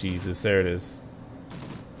 Oh Jesus, there it is.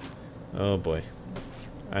 Oh boy.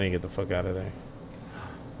 I need to get the fuck out of there.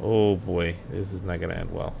 Oh boy, this is not gonna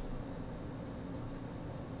end well.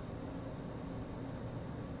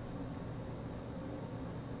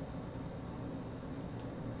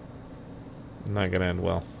 Not gonna end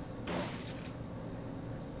well.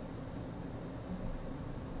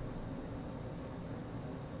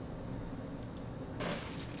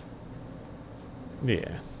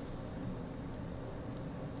 Yeah.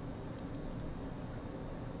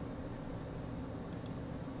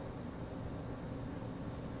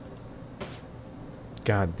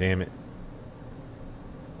 God damn it.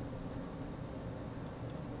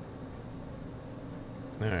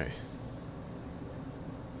 All right.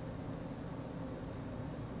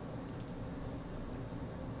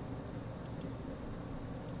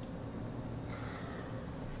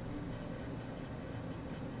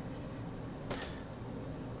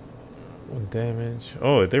 One damage.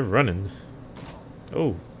 Oh, they're running.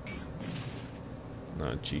 Oh.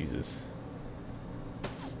 Oh, Jesus.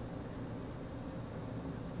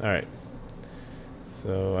 Alright.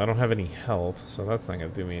 So, I don't have any health, so that's not going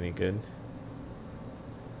to do me any good.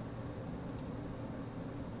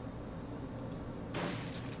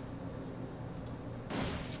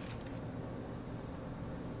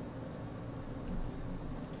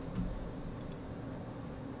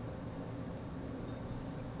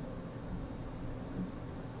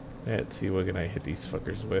 Let's see what can I hit these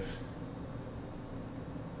fuckers with.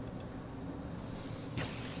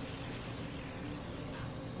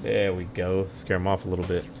 There we go. Scare him off a little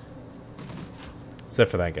bit.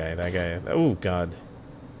 Except for that guy. That guy. Oh, God.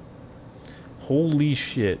 Holy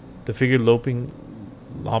shit. The figure lopping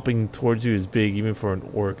towards you is big, even for an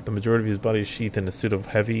orc. The majority of his body is sheathed in a suit of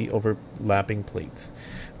heavy, overlapping plates.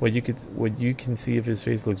 What you can see of his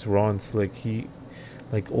face looks raw and slick.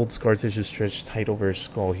 Like old scar tissue stretched tight over his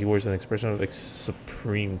skull. He wears an expression of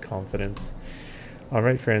supreme confidence.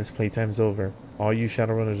 Alright friends, playtime's over. All you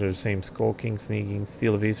Shadowrunners are the same. Skulking, sneaking,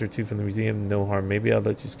 steal a vase or two from the museum, no harm. Maybe I'll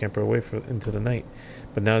let you scamper away into the night.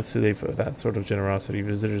 But now it's too late for that sort of generosity.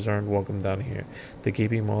 Visitors aren't welcome down here. The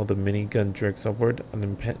gaping maw of the minigun jerks upward,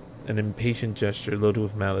 an impatient gesture loaded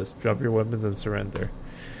with malice. Drop your weapons and surrender.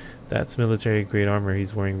 That's military grade armor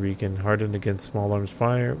he's wearing, Regan. Hardened against small arms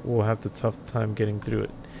fire. We'll have the tough time getting through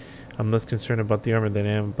it. I'm less concerned about the armor than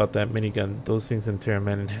I am about that minigun. Those things can tear a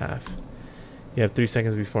man in half. You have 3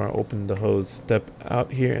 seconds before I open the hose. Step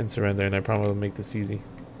out here and surrender, and I promise I'll make this easy.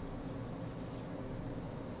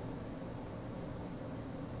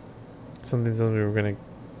 Something tells me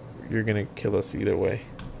you're gonna kill us either way.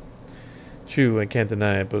 True, I can't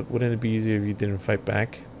deny it, but wouldn't it be easier if you didn't fight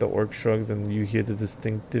back? The orc shrugs, and you hear the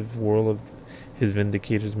distinctive whirl of his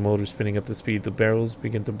Vindicator's motor spinning up to speed. The barrels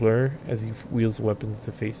begin to blur as he wheels weapons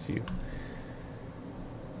to face you.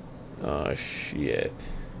 Oh, shit.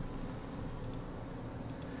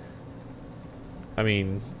 I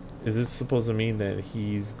mean, is this supposed to mean that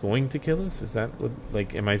he's going to kill us? Is that what,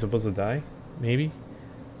 like, am I supposed to die? Maybe?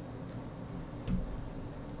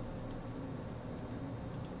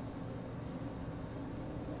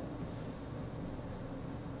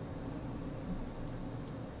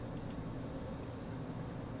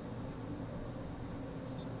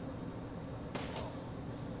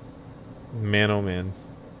 Man, oh man.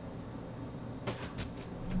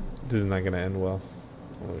 This is not gonna end well.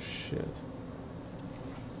 Oh shit.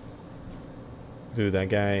 Dude, that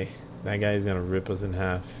guy is gonna rip us in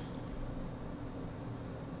half.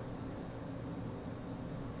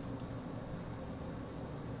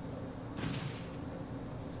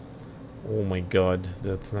 Oh my god,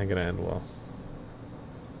 that's not gonna end well.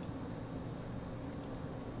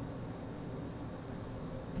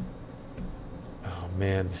 Oh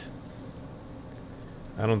man.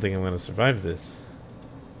 I don't think I'm gonna survive this.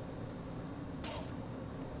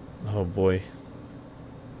 Oh boy.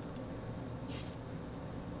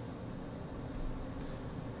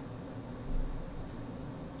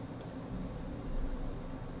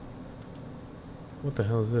 What the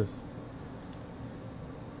hell is this?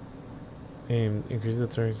 Aim. Increase the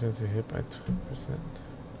target chance to hit by 20%.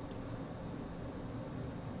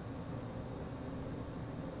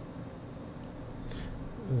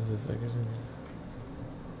 This is like.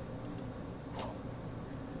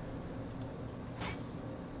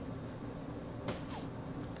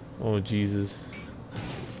 Oh Jesus.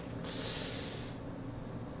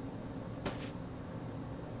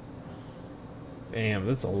 Damn,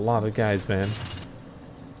 that's a lot of guys, man.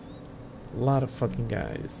 A lot of fucking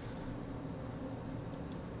guys.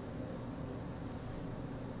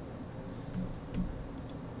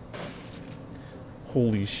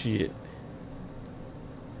 Holy shit.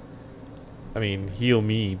 I mean, heal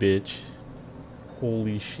me, bitch.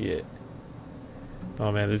 Holy shit.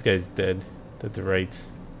 Oh man, this guy's dead. Dead to rights.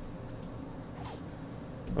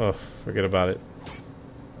 Oh, forget about it.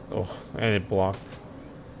 Oh, and it blocked.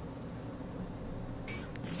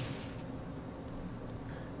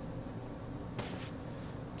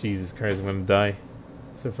 Jesus Christ, I'm gonna die.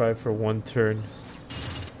 Survive for one turn.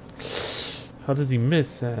 How does he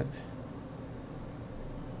miss that?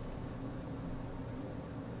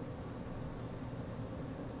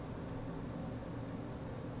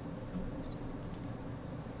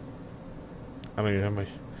 I don't even have my...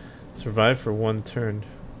 Survive for one turn.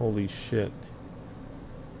 Holy shit.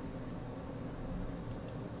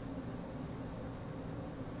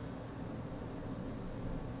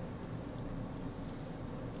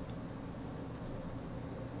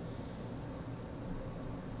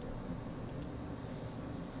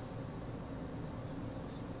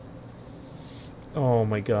 Oh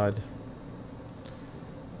my god.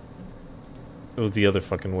 It was the other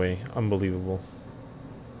fucking way. Unbelievable.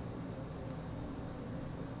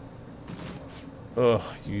 Ugh,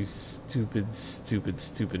 you stupid, stupid,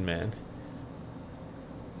 stupid man.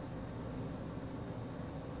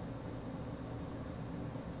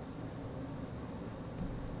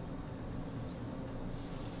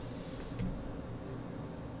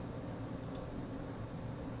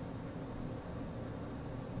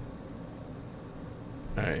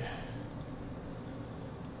 Alright.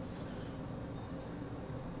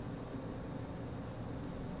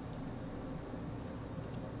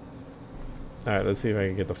 Alright, let's see if I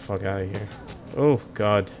can get the fuck out of here. Oh,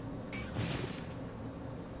 God.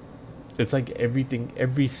 It's like everything,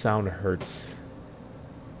 every sound hurts.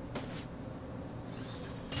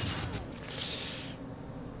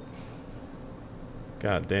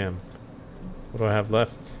 God damn. What do I have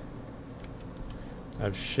left? I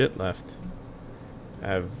have shit left. I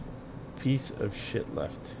have piece of shit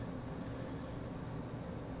left.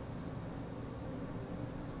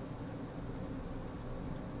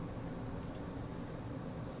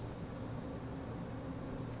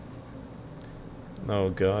 Oh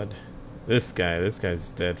god. This guy's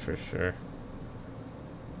dead for sure.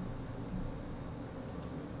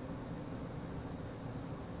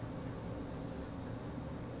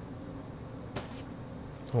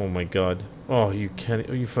 Oh my god. Oh, you can't.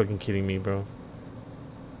 Are you fucking kidding me, bro?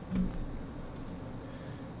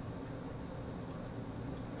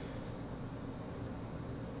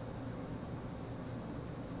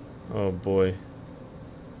 Oh boy.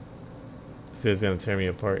 This guy's gonna tear me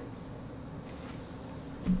apart.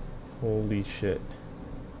 Holy shit.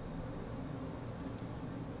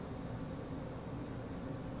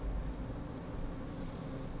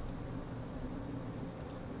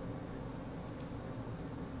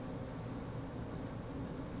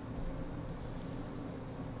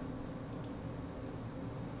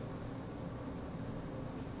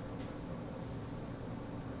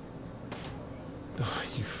 Ugh,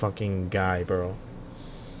 you fucking guy, bro.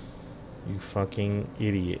 You fucking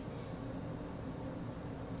idiot.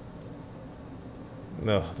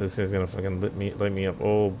 No, this guy's gonna fucking light me up.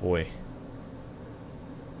 Oh boy.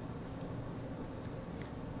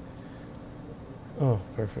 Oh,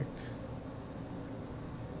 perfect.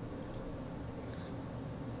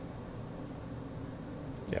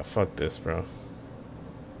 Yeah, fuck this, bro.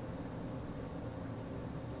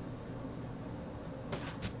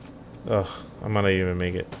 Ugh, I might not even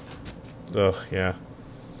make it. Ugh, yeah.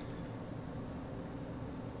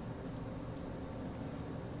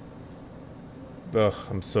 Ugh,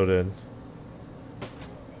 I'm so dead.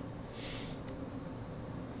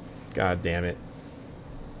 God damn it.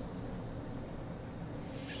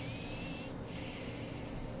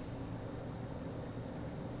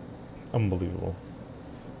 Unbelievable.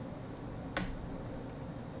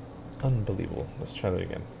 Unbelievable. Let's try that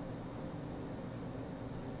again.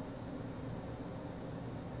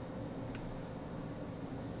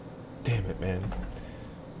 Damn it, man.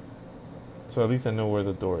 So at least I know where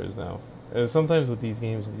the door is now. Sometimes with these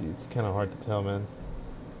games, it's kind of hard to tell, man.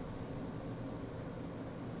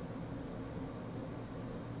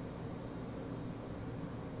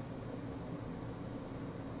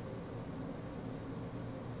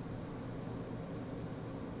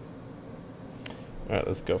 Alright,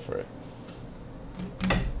 let's go for it.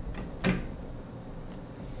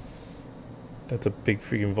 That's a big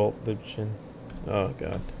freaking vault, Libshin. Oh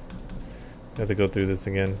god. I have to go through this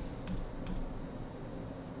again.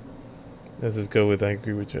 Let's just go with I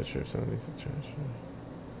agree with Judge or some of these situations.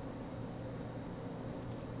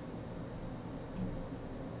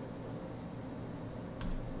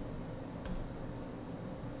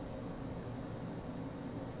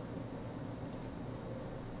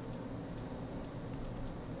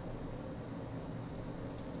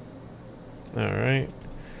 Alright.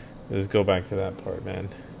 Let's go back to that part, man.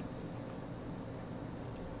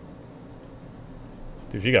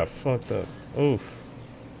 Dude, you got fucked up. Oof.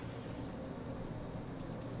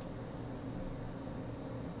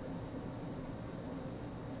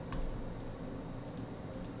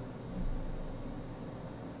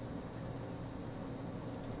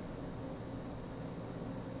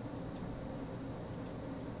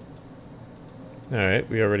 Alright,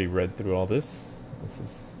 we already read through all this. This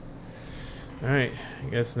is... Alright, I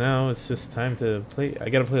guess now it's just time to play. I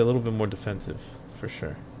gotta play a little bit more defensive, for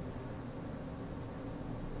sure.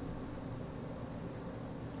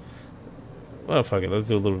 Well, fuck it, let's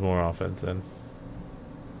do a little bit more offense then.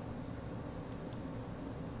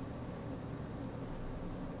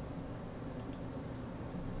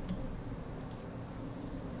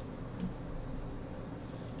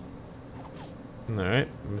 Alright,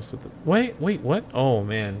 mess with the... Wait, what? Oh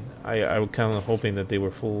man, I was kind of hoping that they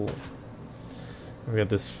were full... I forgot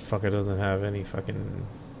this fucker doesn't have any fucking...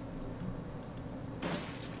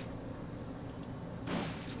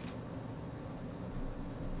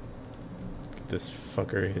 Get this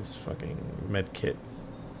fucker his fucking med kit.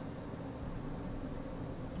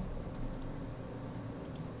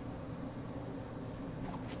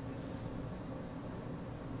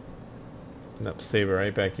 Nope, stay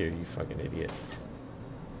right back here, you fucking idiot.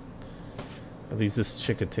 At least this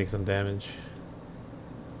chick could take some damage.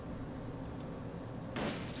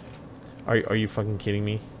 Are you fucking kidding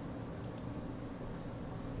me?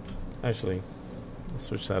 Actually, let's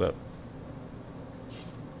switch that up.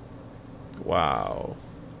 Wow.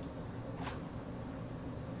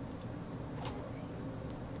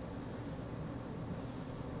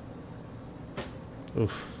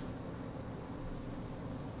 Oof.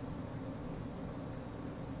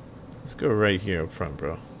 Let's go right here up front,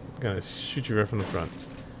 bro. I'm gonna shoot you right from the front.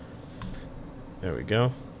 There we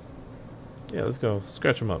go. Yeah, let's go.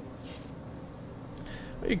 Scratch him up.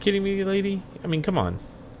 Are you kidding me, lady? I mean, come on.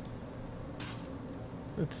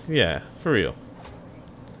 It's, yeah, for real.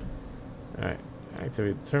 Alright,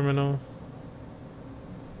 activate the terminal.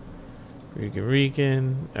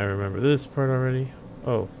 Rican. I remember this part already.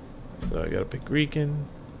 Oh, so I gotta pick Rican.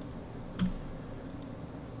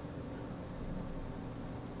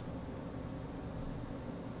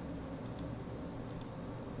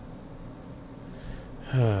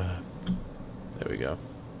 There we go.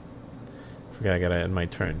 Forgot I gotta end my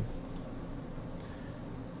turn.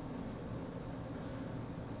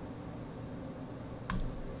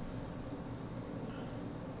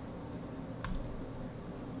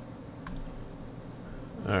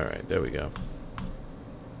 Alright, there we go.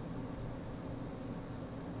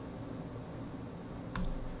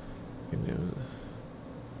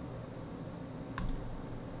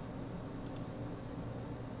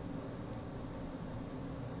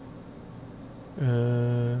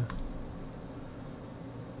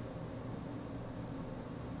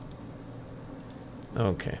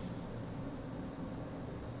 Okay.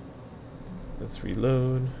 Let's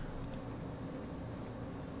reload.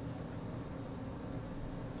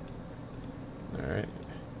 Alright.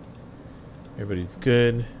 Everybody's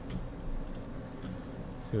good.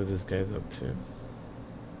 See what this guy's up to.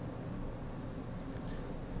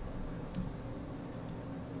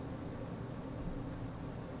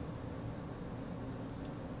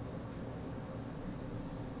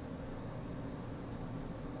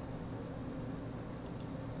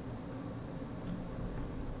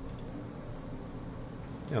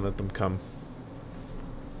 Yeah, let them come.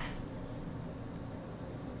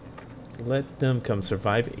 Let them come.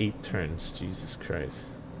 Survive 8 turns. Jesus Christ.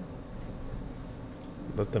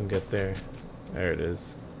 Let them get there. There it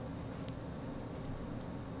is.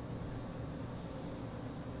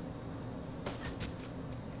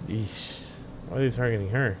 Yeesh. Why are they targeting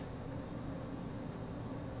her?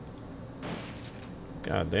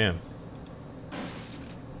 God damn.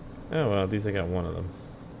 Oh well, at least I got one of them.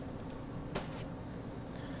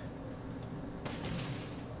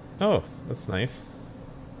 Oh, that's nice.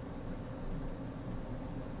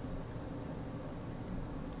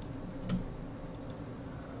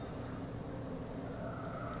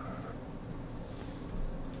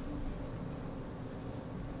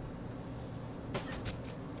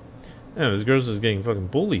 Yeah, this girl's just getting fucking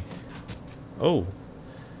bullied. Oh.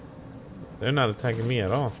 They're not attacking me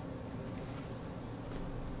at all.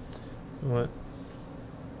 What?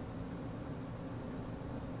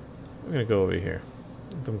 We're gonna go over here.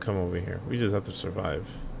 Let them come over here. We just have to survive.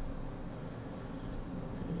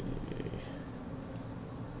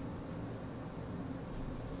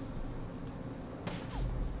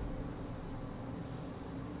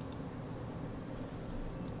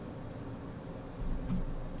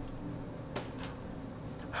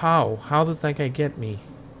 How? How does that guy get me?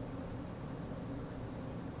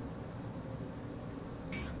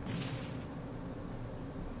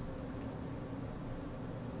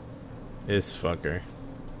 This fucker.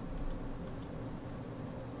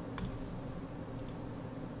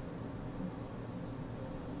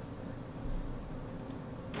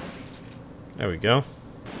 There we go.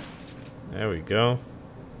 There we go.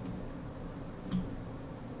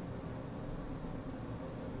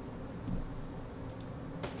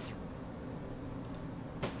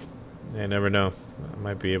 I never know. I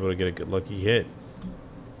might be able to get a good lucky hit.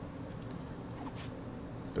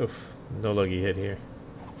 Oof. No lucky hit here.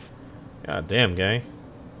 God damn, guy.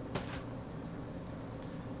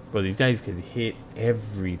 Bro, these guys can hit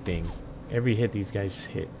everything. Every hit these guys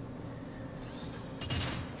hit.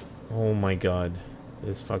 Oh my god.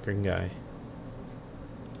 This fucking guy.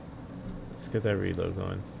 Let's get that reload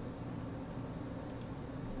going.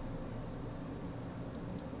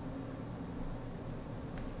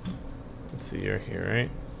 Let's see, you're here, right?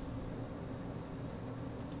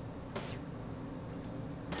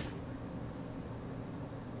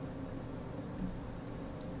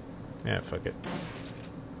 Yeah, fuck it.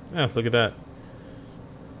 Oh, look at that.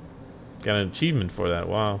 Got an achievement for that,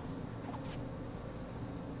 wow.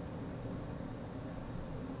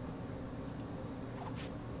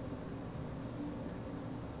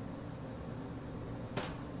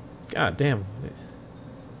 God damn.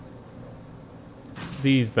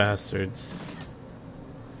 These bastards.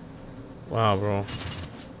 Wow, bro.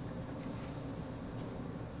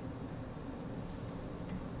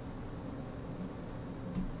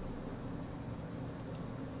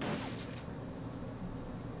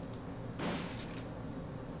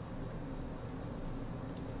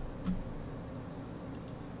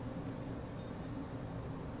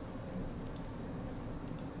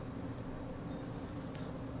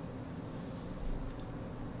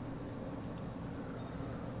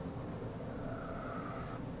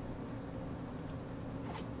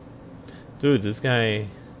 Dude, this guy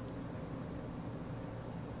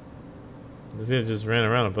just ran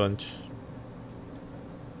around a bunch.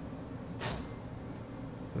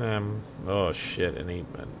 Oh shit, an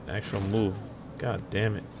actual move. God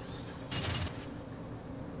damn it.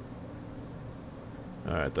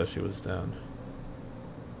 Alright, I thought she was down.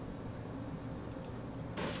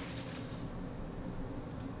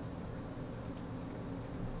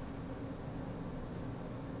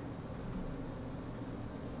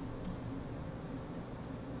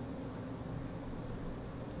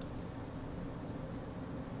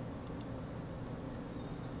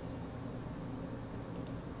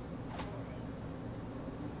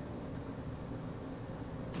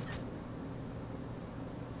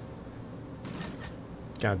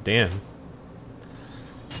 God damn.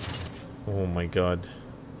 Oh my god.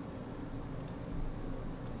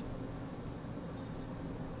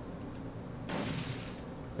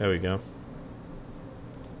 There we go.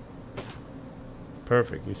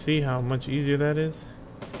 Perfect. You see how much easier that is?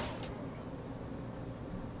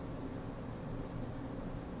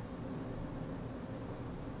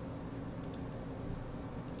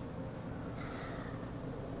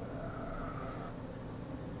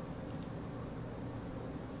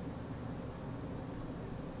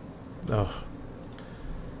 Oh.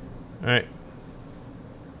 Alright.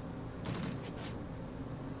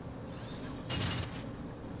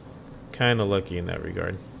 Kinda lucky in that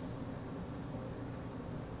regard.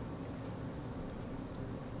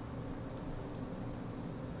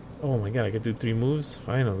 Oh my god, I could do 3 moves?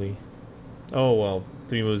 Finally. Oh well,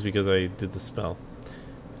 3 moves because I did the spell.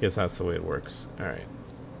 I guess that's the way it works. Alright.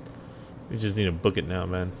 We just need to book it now,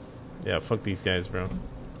 man. Yeah, fuck these guys, bro.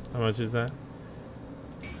 How much is that?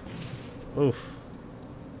 Oof.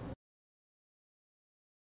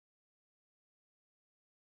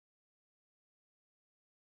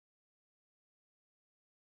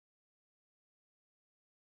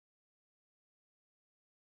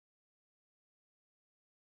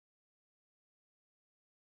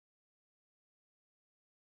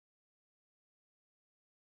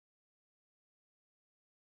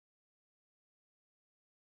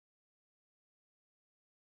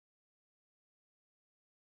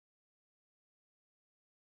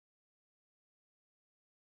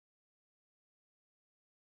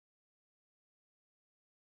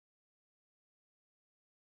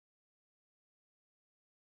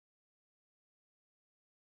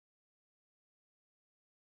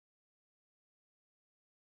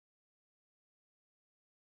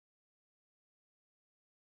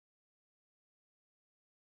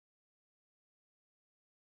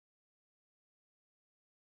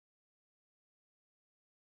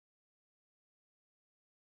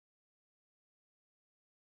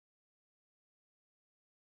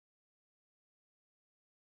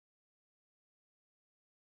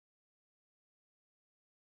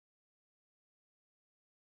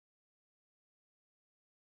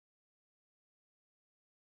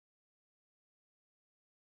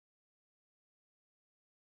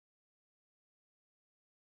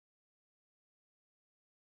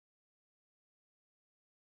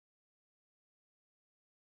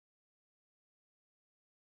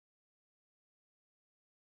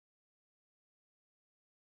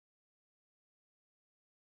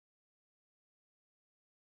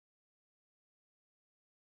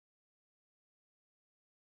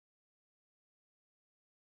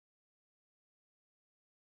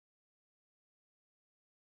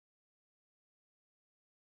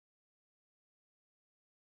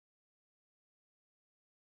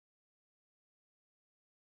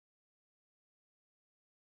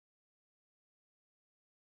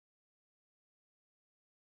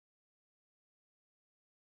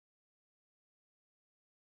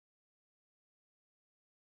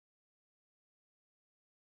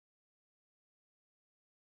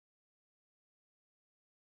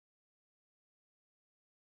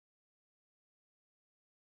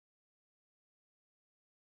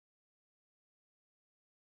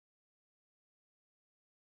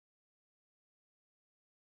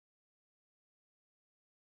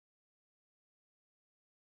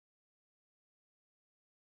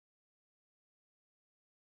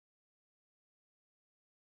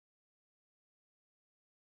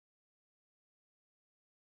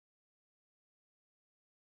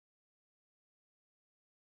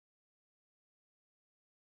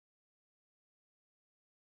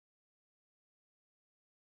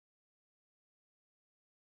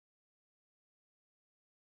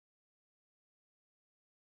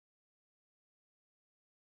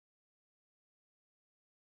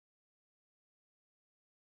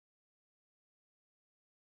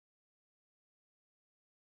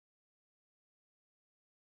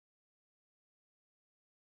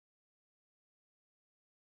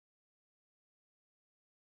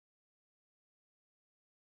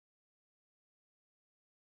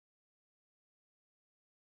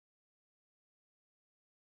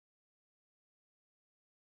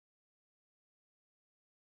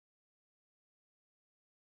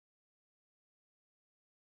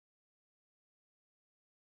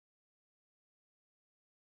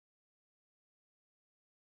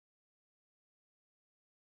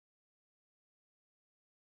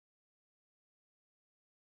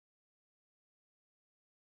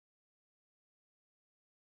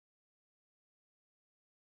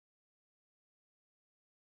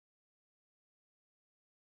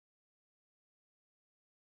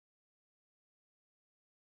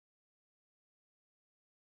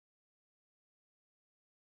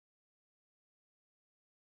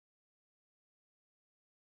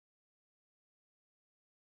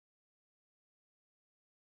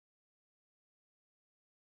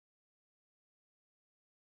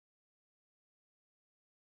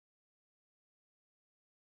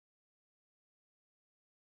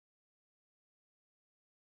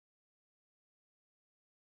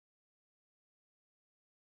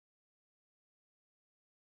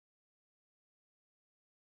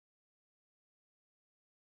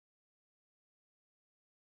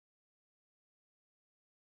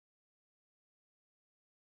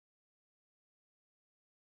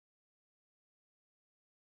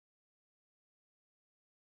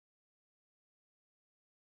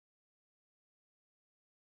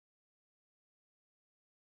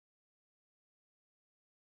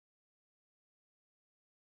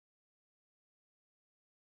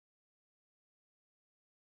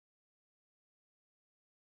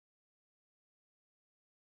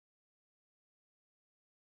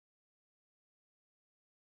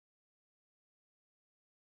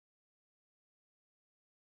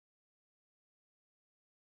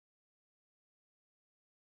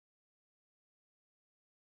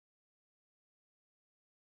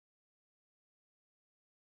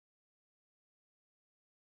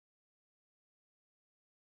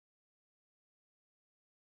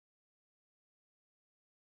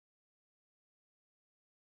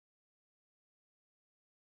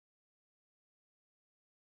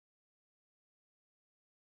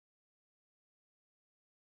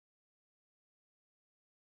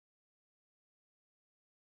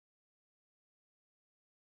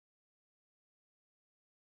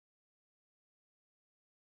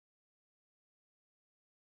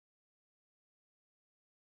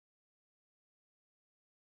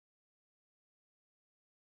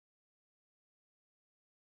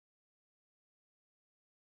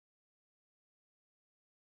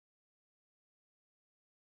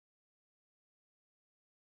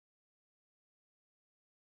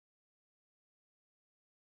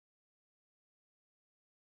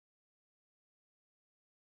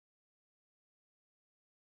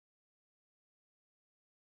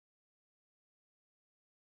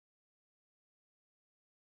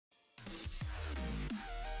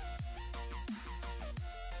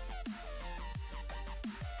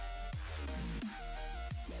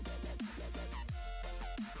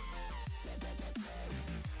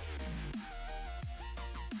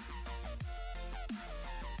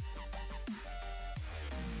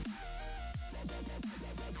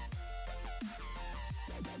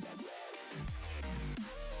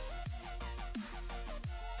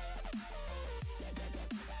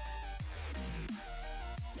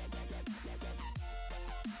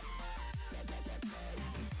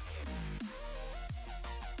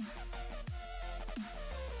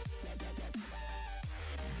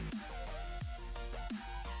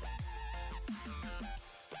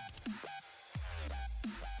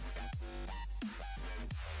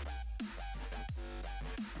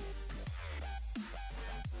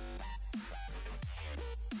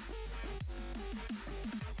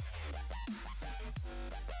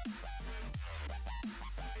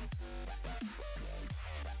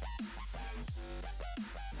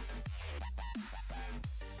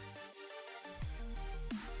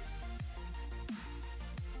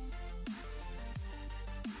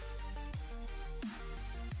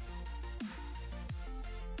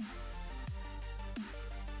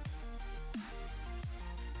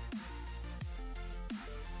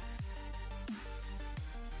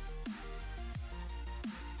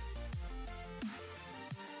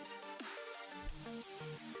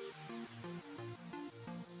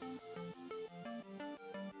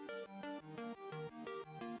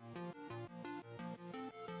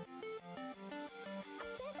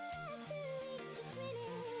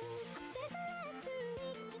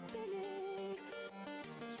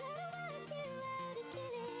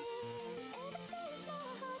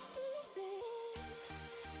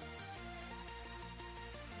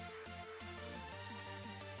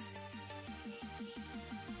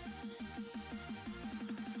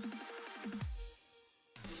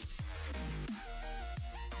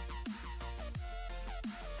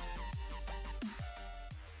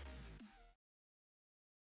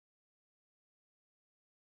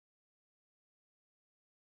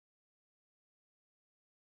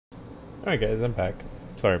 Alright guys, I'm back.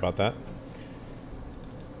 Sorry about that.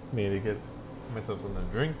 Need to get myself something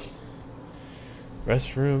to drink.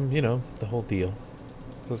 Restroom, you know, the whole deal.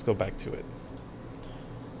 So let's go back to it.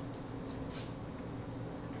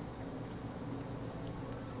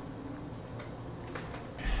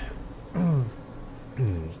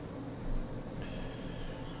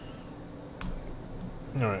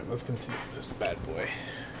 Alright, let's continue this bad boy.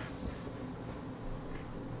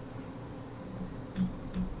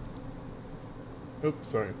 Oops,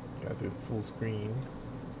 sorry. Gotta do the full screen.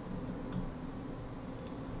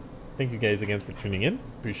 Thank you guys again for tuning in.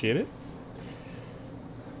 Appreciate it.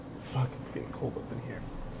 Fuck, it's getting cold up in here.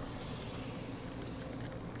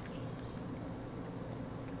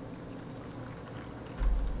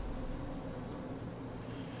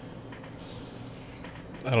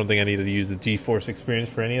 I don't think I needed to use the GeForce experience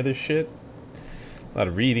for any of this shit. A lot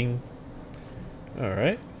of reading.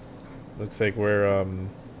 Alright. Looks like we're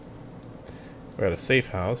at a safe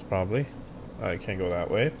house, probably. I can't go that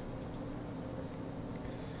way.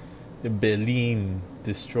 Berlin.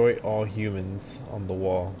 Destroy all humans on the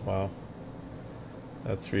wall. Wow.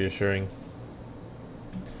 That's reassuring.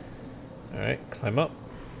 Alright, climb up.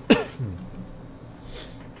 This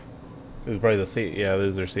is probably the safe. Yeah, this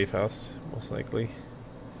is their safe house, most likely.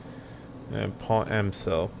 And Paul M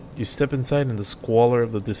cell. You step inside and the squalor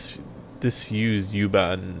of the disused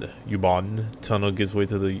U-Bahn tunnel gives way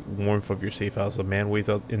to the warmth of your safe house. A man waits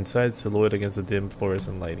out inside, silhouette against the dim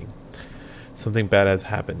fluorescent lighting. Something bad has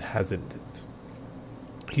happened, hasn't it?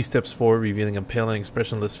 He steps forward, revealing a pale and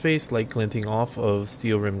expressionless face, light glinting off of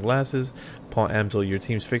steel-rimmed glasses. Paul Amsel, your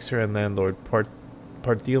team's fixer and landlord, part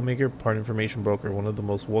deal maker, part information broker, one of the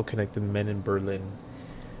most well-connected men in Berlin.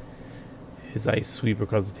 His eyes sweep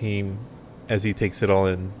across the team as he takes it all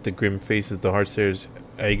in. The grim faces, the hard stares,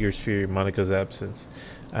 Iger's fear, Monica's absence.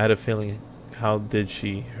 I had a feeling. How did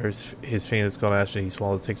she? His faint has gone ashen. He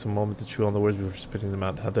swallows. Takes a moment to chew on the words before spitting them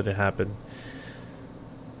out. How did it happen?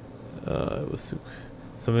 It was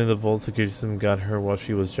something in the vault security system got her while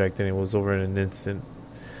she was jacked in. It was over in an instant.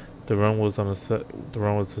 The run was on a set. The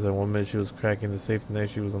run was at 1 minute. She was cracking the safe. The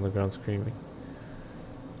next she was on the ground screaming.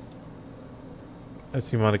 I've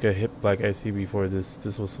seen Monica hit Black IC before this.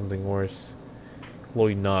 This was something worse.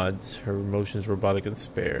 Chloe nods, her emotions robotic and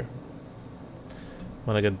spare.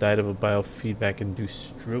 Monica died of a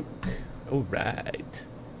biofeedback-induced stroke. Oh, right.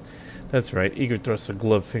 That's right. Igor thrusts a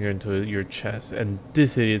gloved finger into your chest, and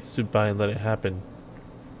this idiot stood by and let it happen.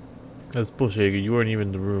 That's bullshit, Igor. You weren't even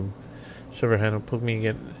in the room. Shove her hand and poke me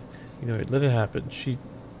again. You know, let it happen. She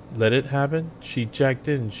let it happen? She jacked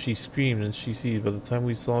in, she screamed, and she seized. By the time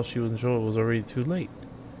we saw she was in trouble, it was already too late.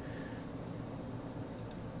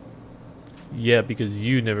 Yeah, because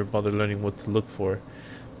you never bothered learning what to look for.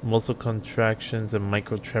 Muscle contractions and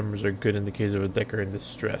micro tremors are good indicators of a Decker in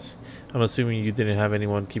distress. I'm assuming you didn't have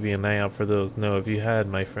anyone keeping an eye out for those. No, if you had,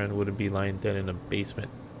 my friend wouldn't be lying dead in a basement.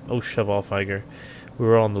 Oh, shove off, Iger. We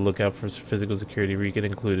were all on the lookout for physical security, Regan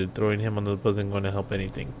included. Throwing him on the bus isn't going to help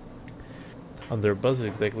anything. Under a bus is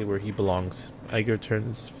exactly where he belongs. Iger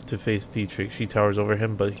turns to face Dietrich. She towers over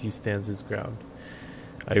him, but he stands his ground.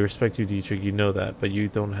 I respect you, Dietrich, you know that, but you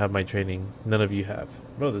don't have my training. None of you have.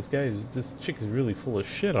 Bro, this chick is really full of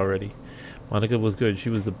shit already. Monica was good.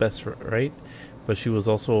 She was the best, right? But she was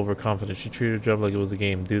also overconfident. She treated her job like it was a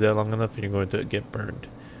game. Do that long enough and you're going to get burned.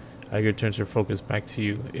 Iger turns her focus back to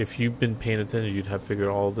you. If you'd been paying attention, you'd have figured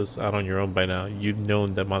all this out on your own by now. You'd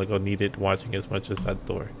known that Monica needed watching as much as that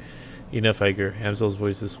door. Enough, Iger. Amsel's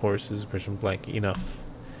voice is hoarse, his expression blank. Enough.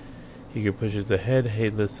 Iger pushes ahead,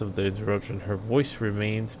 heedless of the interruption. Her voice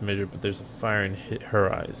remains measured, but there's a fire in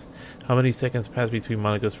her eyes. How many seconds pass between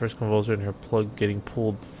Monica's first convulsion and her plug getting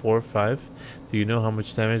pulled? 4 or 5? Do you know how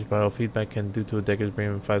much damage biofeedback can do to a Decker's brain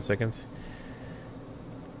in 5 seconds?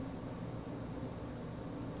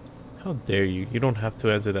 How dare you? You don't have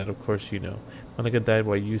to answer that, of course you know. Monica died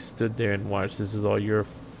while you stood there and watched. This is all your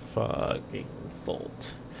fucking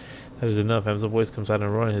fault. That is enough. Amsel's voice comes out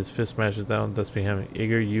and running. His fist smashes down. That's behind me.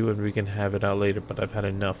 Igor, you and we can have it out later, but I've had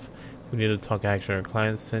enough. We need to talk action. Our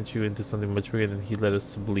client sent you into something much bigger than he led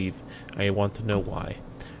us to believe. I want to know why.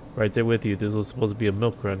 Right there with you. This was supposed to be a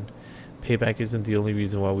milk run. Payback isn't the only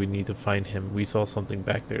reason why we need to find him. We saw something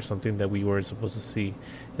back there, something that we weren't supposed to see.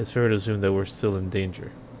 It's fair to assume that we're still in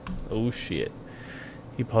danger. Oh shit.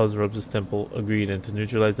 He paused, rubs his temple, agreed, and to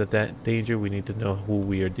neutralize that danger, we need to know who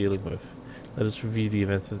we are dealing with. Let us review the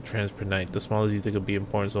events of the transfer night. The smallest detail could be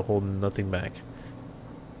important, so hold nothing back.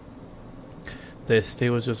 The estate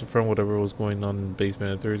was just a front whatever was going on in the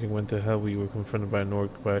basement. After everything went to hell, we were confronted by an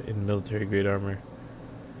orc in military-grade armor.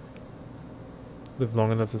 Lived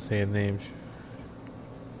long enough to say a name.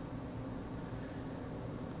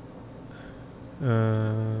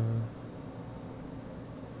 The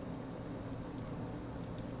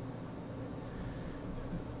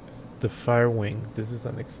Fire Wing. This is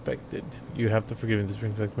unexpected. You have to forgive me. This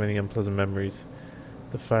brings back many unpleasant memories.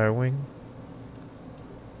 The Fire Wing.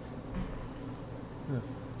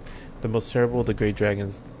 The most terrible of the great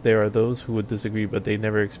dragons. There are those who would disagree, but they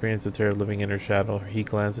never experienced the terror of living in her shadow. He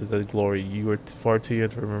glances at glory. You are far too young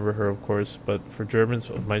to remember her, of course, but for Germans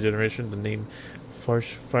of my generation, the name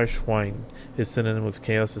Farschwein is synonym with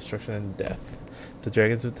chaos, destruction, and death. The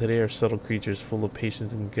dragons of today are subtle creatures full of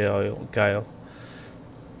patience and guile.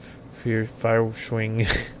 Farschwein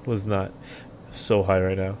was not so high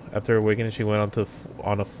right now. After awakening, she went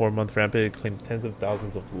on a 4-month rampage and claimed tens of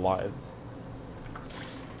thousands of lives.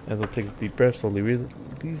 Ansel takes a deep breath, slowly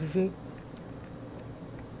releases it.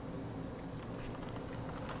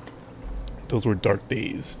 Those were dark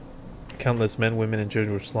days. Countless men, women, and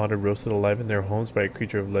children were slaughtered, roasted alive in their homes by a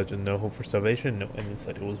creature of legend. No hope for salvation, no end in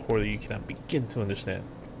sight. It was horror that you cannot begin to understand.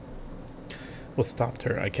 What stopped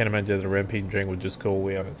her? I can't imagine that a rampaging dragon would just go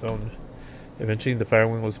away on its own. Eventually, the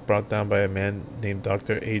Firewing was brought down by a man named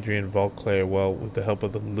Dr. Adrian Valclair, well, with the help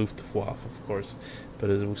of the Luftwaffe, of course,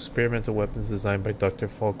 but as experimental weapons designed by Dr.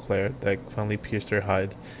 Valclair that finally pierced her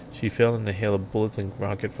hide. She fell in a hail of bullets and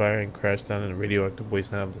rocket fire and crashed down in a radioactive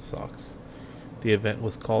wasteland of the Sox. The event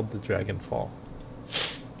was called the Dragon Fall.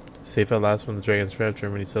 Safe at last from the dragon's trap,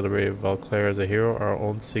 Germany celebrated Valclair as a hero. Our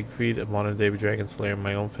own Siegfried, a modern-day dragon slayer in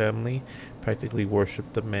my own family, practically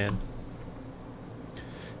worshipped the man.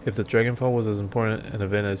 If the Dragonfall was as important an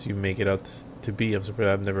event as you make it out to be, I'm surprised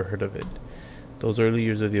I've never heard of it. Those early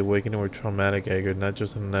years of the awakening were traumatic, Edgar, not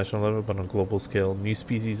just on a national level, but on a global scale. New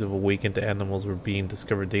species of awakened animals were being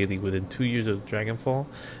discovered daily. Within 2 years of the Dragonfall,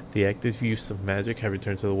 the active use of magic had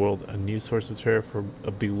returned to the world, a new source of terror for a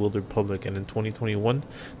bewildered public, and in 2021,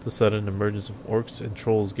 the sudden emergence of orcs and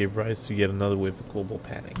trolls gave rise to yet another wave of global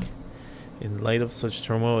panic. In light of such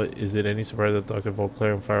turmoil, is it any surprise that Dr.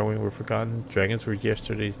 Valclair and Firewing were forgotten? Dragons were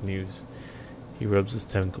yesterday's news. He rubs his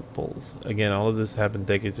temples. Again, all of this happened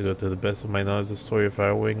decades ago. To the best of my knowledge, the story of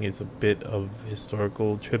Firewing is a bit of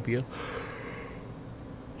historical trivia.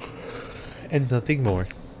 And nothing more.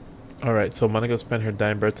 Alright, so Monica spent her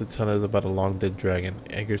dying breath to tell us about a long-dead dragon.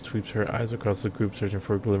 Edgar sweeps her eyes across the group, searching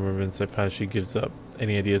for a glimmer of insight. Finally, she gives up.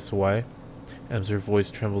 Any idea as to why? As her voice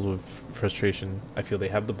trembles with frustration. I feel they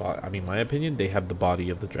have the body. I mean, my opinion, they have the body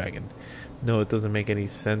of the dragon. No, it doesn't make any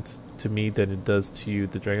sense to me than it does to you.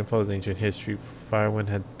 The Dragonfall is ancient history. Firewind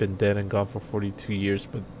had been dead and gone for 42 years,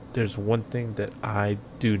 but there's one thing that I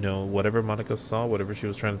do know. Whatever Monica saw, whatever she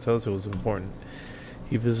was trying to tell us, it was important.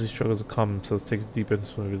 He visibly struggles to calm himself, takes a deep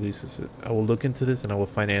breath, and releases it. I will look into this and I will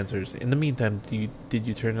find answers. In the meantime, did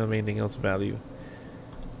you turn on anything else of value?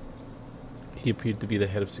 He appeared to be the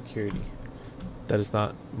head of security. That is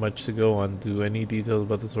not much to go on. Do any details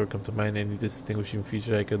about this orc come to mind? Any distinguishing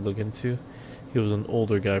feature I could look into? He was an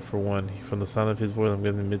older guy for one. From the sound of his voice, I'm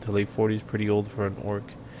getting mid to late 40s, pretty old for an orc.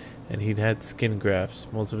 And he'd had skin grafts.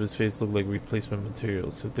 Most of his face looked like replacement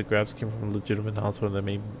materials. If the grafts came from a legitimate hospital, there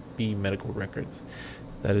may be medical records.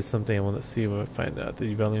 That is something I want to see when I find out. Did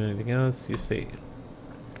you value anything else? You say.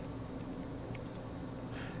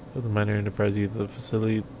 With the minor enterprise, the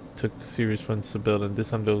facility took serious funds to build, and this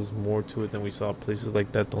time there was more to it than we saw. Places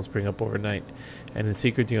like that don't spring up overnight, and in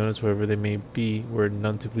secret the owners, whoever they may be, were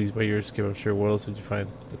none too pleased by your escape. I'm sure. What else did you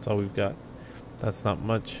find? That's all we've got. That's not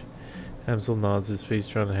much. Amsel nods, his face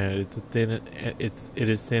drawn in hand. It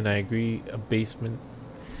is thin, I agree. A basement,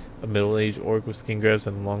 a middle-aged orc with skin grabs,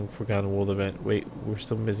 and a long-forgotten world event. Wait, we're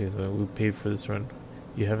still missing something. We paid for this run.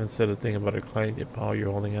 You haven't said a thing about our client yet, Paul.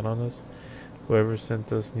 You're holding out on us? Whoever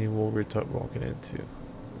sent us knew what we're walking into.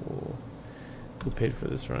 Who paid for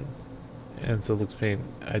this run? Ansel looks pained.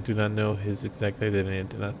 I do not know his exact identity. I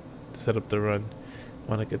did not set up the run.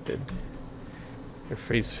 Monica did.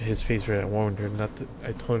 His face red. I warned her not to.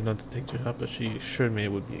 I told her not to take the job, but she assured me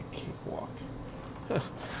it would be a cakewalk. It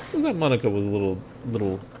was like Monica was a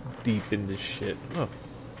little deep in this shit. Oh,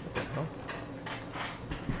 what the hell?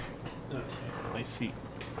 Okay, nice seat.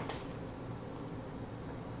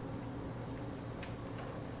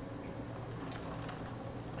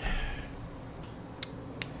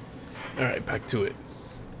 Alright, back to it.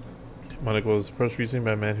 Monica was approached recently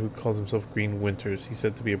by a man who calls himself Green Winters. He's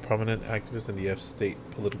said to be a prominent activist in the F-state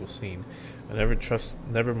political scene. I never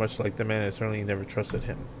much liked the man, and I certainly never trusted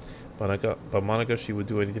him. Monica, she would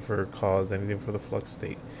do anything for her cause, anything for the Flux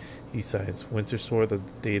state. He signs. Winters swore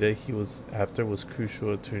that the data he was after was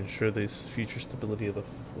crucial to ensure the future stability of the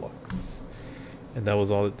Flux. And that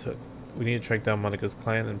was all it took. We need to track down Monica's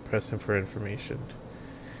client and press him for information.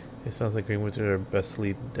 It sounds like Green Winters are best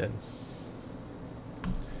lead dead.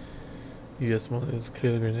 U.S. military is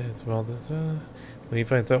clearly grenades. Well, when he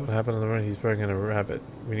finds out what happened on the run, he's probably gonna rabbit.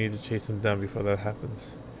 We need to chase him down before that happens.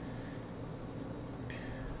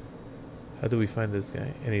 How do we find this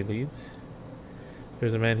guy? Any leads?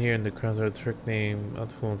 There's a man here in the Crossroad trick named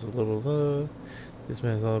Owns a little. This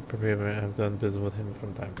man is all prepared. I've done business with him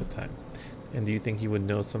from time to time. And do you think he would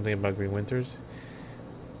know something about Green Winters?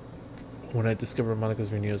 When I discovered Monica's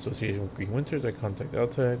renewed association with Green Winters, I contacted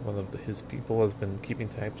Outside. One of his people has been keeping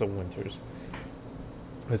tabs on Winters.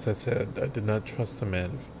 As I said, I did not trust the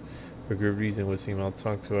man. For good reason with him, I'll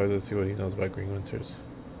talk to her to see what he knows about Green Winters.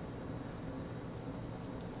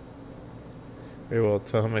 Very well,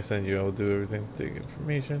 tell him I sent you. I will do everything to take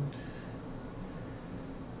information.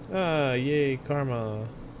 Ah, yay, karma.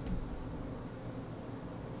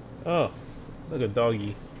 Oh, look, a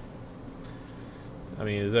doggy. I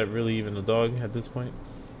mean, is that really even a dog at this point?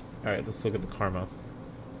 Alright, let's look at the karma.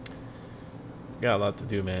 Got a lot to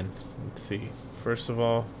do, man. Let's see. First of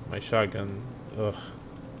all, my shotgun. Ugh.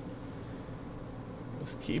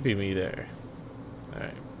 Was keeping me there.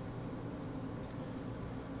 Alright.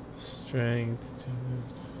 Strength.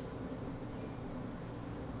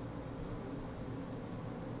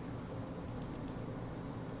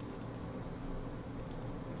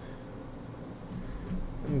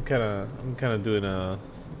 I'm kind of doing a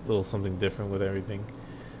little something different with everything.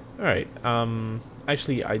 All right.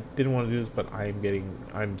 Actually, I didn't want to do this, but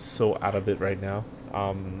I'm so out of it right now.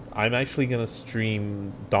 I'm actually gonna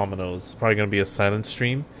stream Dominoes. It's probably gonna be a silent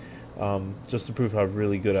stream, just to prove how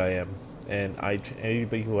really good I am. And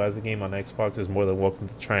anybody who has a game on Xbox is more than welcome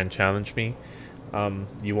to try and challenge me.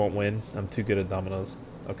 You won't win. I'm too good at Dominoes.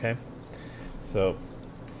 Okay. So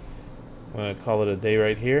I'm gonna call it a day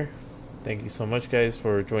right here. Thank you so much, guys,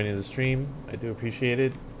 for joining the stream. I do appreciate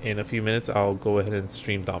it. In a few minutes, I'll go ahead and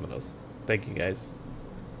stream Dominoes. Thank you, guys.